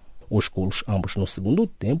feminino. Os golos ambos no segundo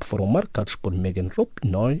tempo foram marcados por Megan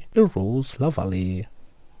Rapinoe e Rose Lavalley.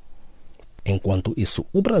 Enquanto isso,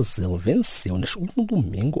 o Brasil venceu neste último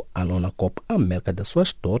domingo a 9ª Copa América da sua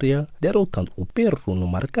história, derrotando o Peru no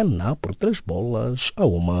Maracanã por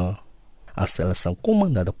 3-1. A seleção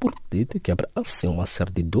comandada por Tite quebra assim uma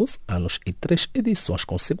série de 12 anos e 3 edições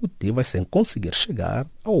consecutivas sem conseguir chegar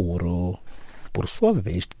ao ouro. Por sua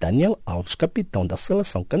vez, Daniel Alves, capitão da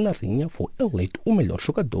seleção canarinha, foi eleito o melhor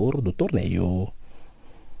jogador do torneio.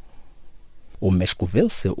 O México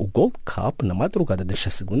venceu o Gold Cup na madrugada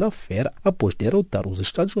desta segunda-feira após derrotar os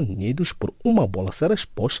Estados Unidos por uma bola a ser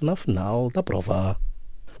exposta na final da prova.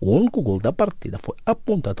 O único gol da partida foi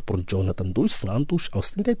apontado por Jonathan dos Santos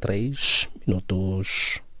aos 33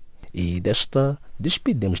 minutos. E desta,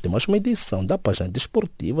 despedimos de mais uma edição da página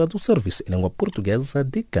desportiva do Serviço em Língua Portuguesa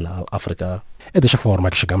de Canal África. É desta forma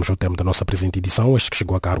que chegamos ao termo da nossa presente edição, este que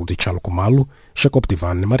chegou a cargo de Chalo Kumalo, Jacob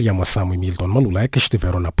Tivan, Maria Moassamo e Milton Malulé, que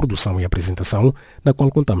estiveram na produção e apresentação, na qual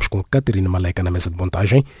contamos com Caterina Maleca na mesa de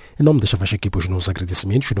montagem. Em nome desta faixa equipa, os nossos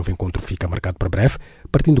agradecimentos. O novo encontro fica marcado para breve,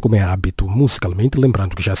 partindo como é hábito musicalmente,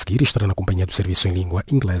 lembrando que já a seguir estará na companhia do Serviço em Língua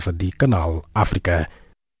Inglesa de Canal África.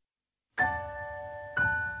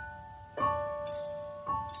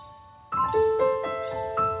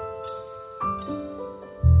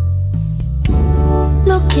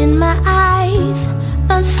 Look in my eyes,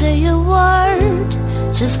 don't say a word,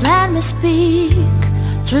 just let me speak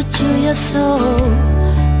true to your soul.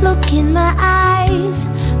 Look in my eyes,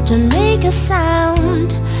 don't make a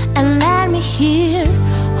sound, and let me hear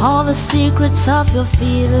all the secrets of your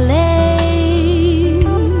feelings,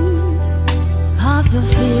 of your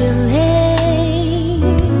feelings.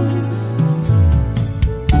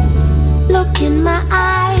 Look in my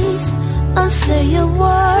eyes, don't say a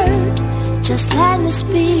word, just let me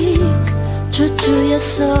speak true to your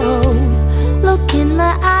soul. Look in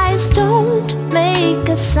my eyes, don't make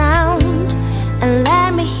a sound, and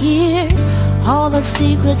let me hear all the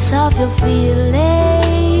secrets of your feelings.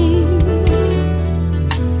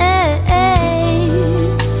 Hey, hey.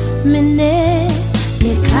 Mine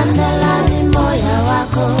nikandala ni moya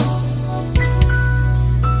wako,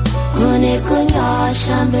 kuni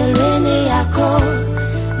kunyosha mbeleni yako,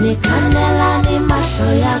 nikandala ni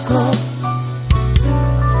macho yako,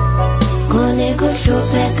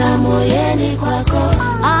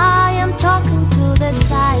 I am talking to the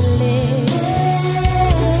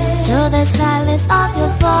silence of your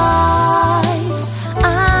voice.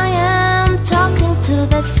 I am talking to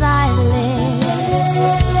the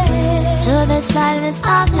silence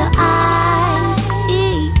of your eyes.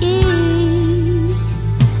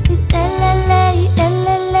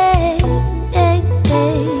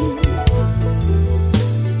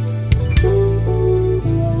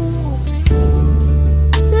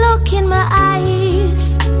 In my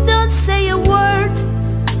eyes, don't say a word,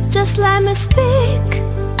 just let me speak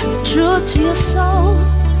true to your soul.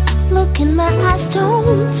 Look in my eyes,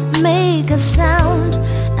 don't make a sound,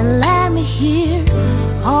 and let me hear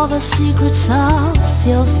all the secrets of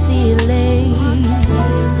your feelings,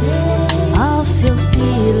 of your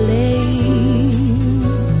feelings.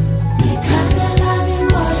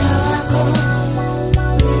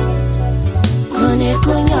 Kune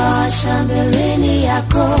kunyosha mbeleni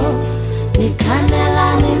yako,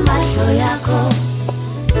 nikandela ni macho yako,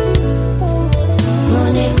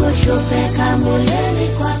 kune kushupeka moyoni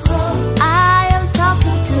kwako. I am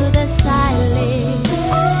talking to the silence.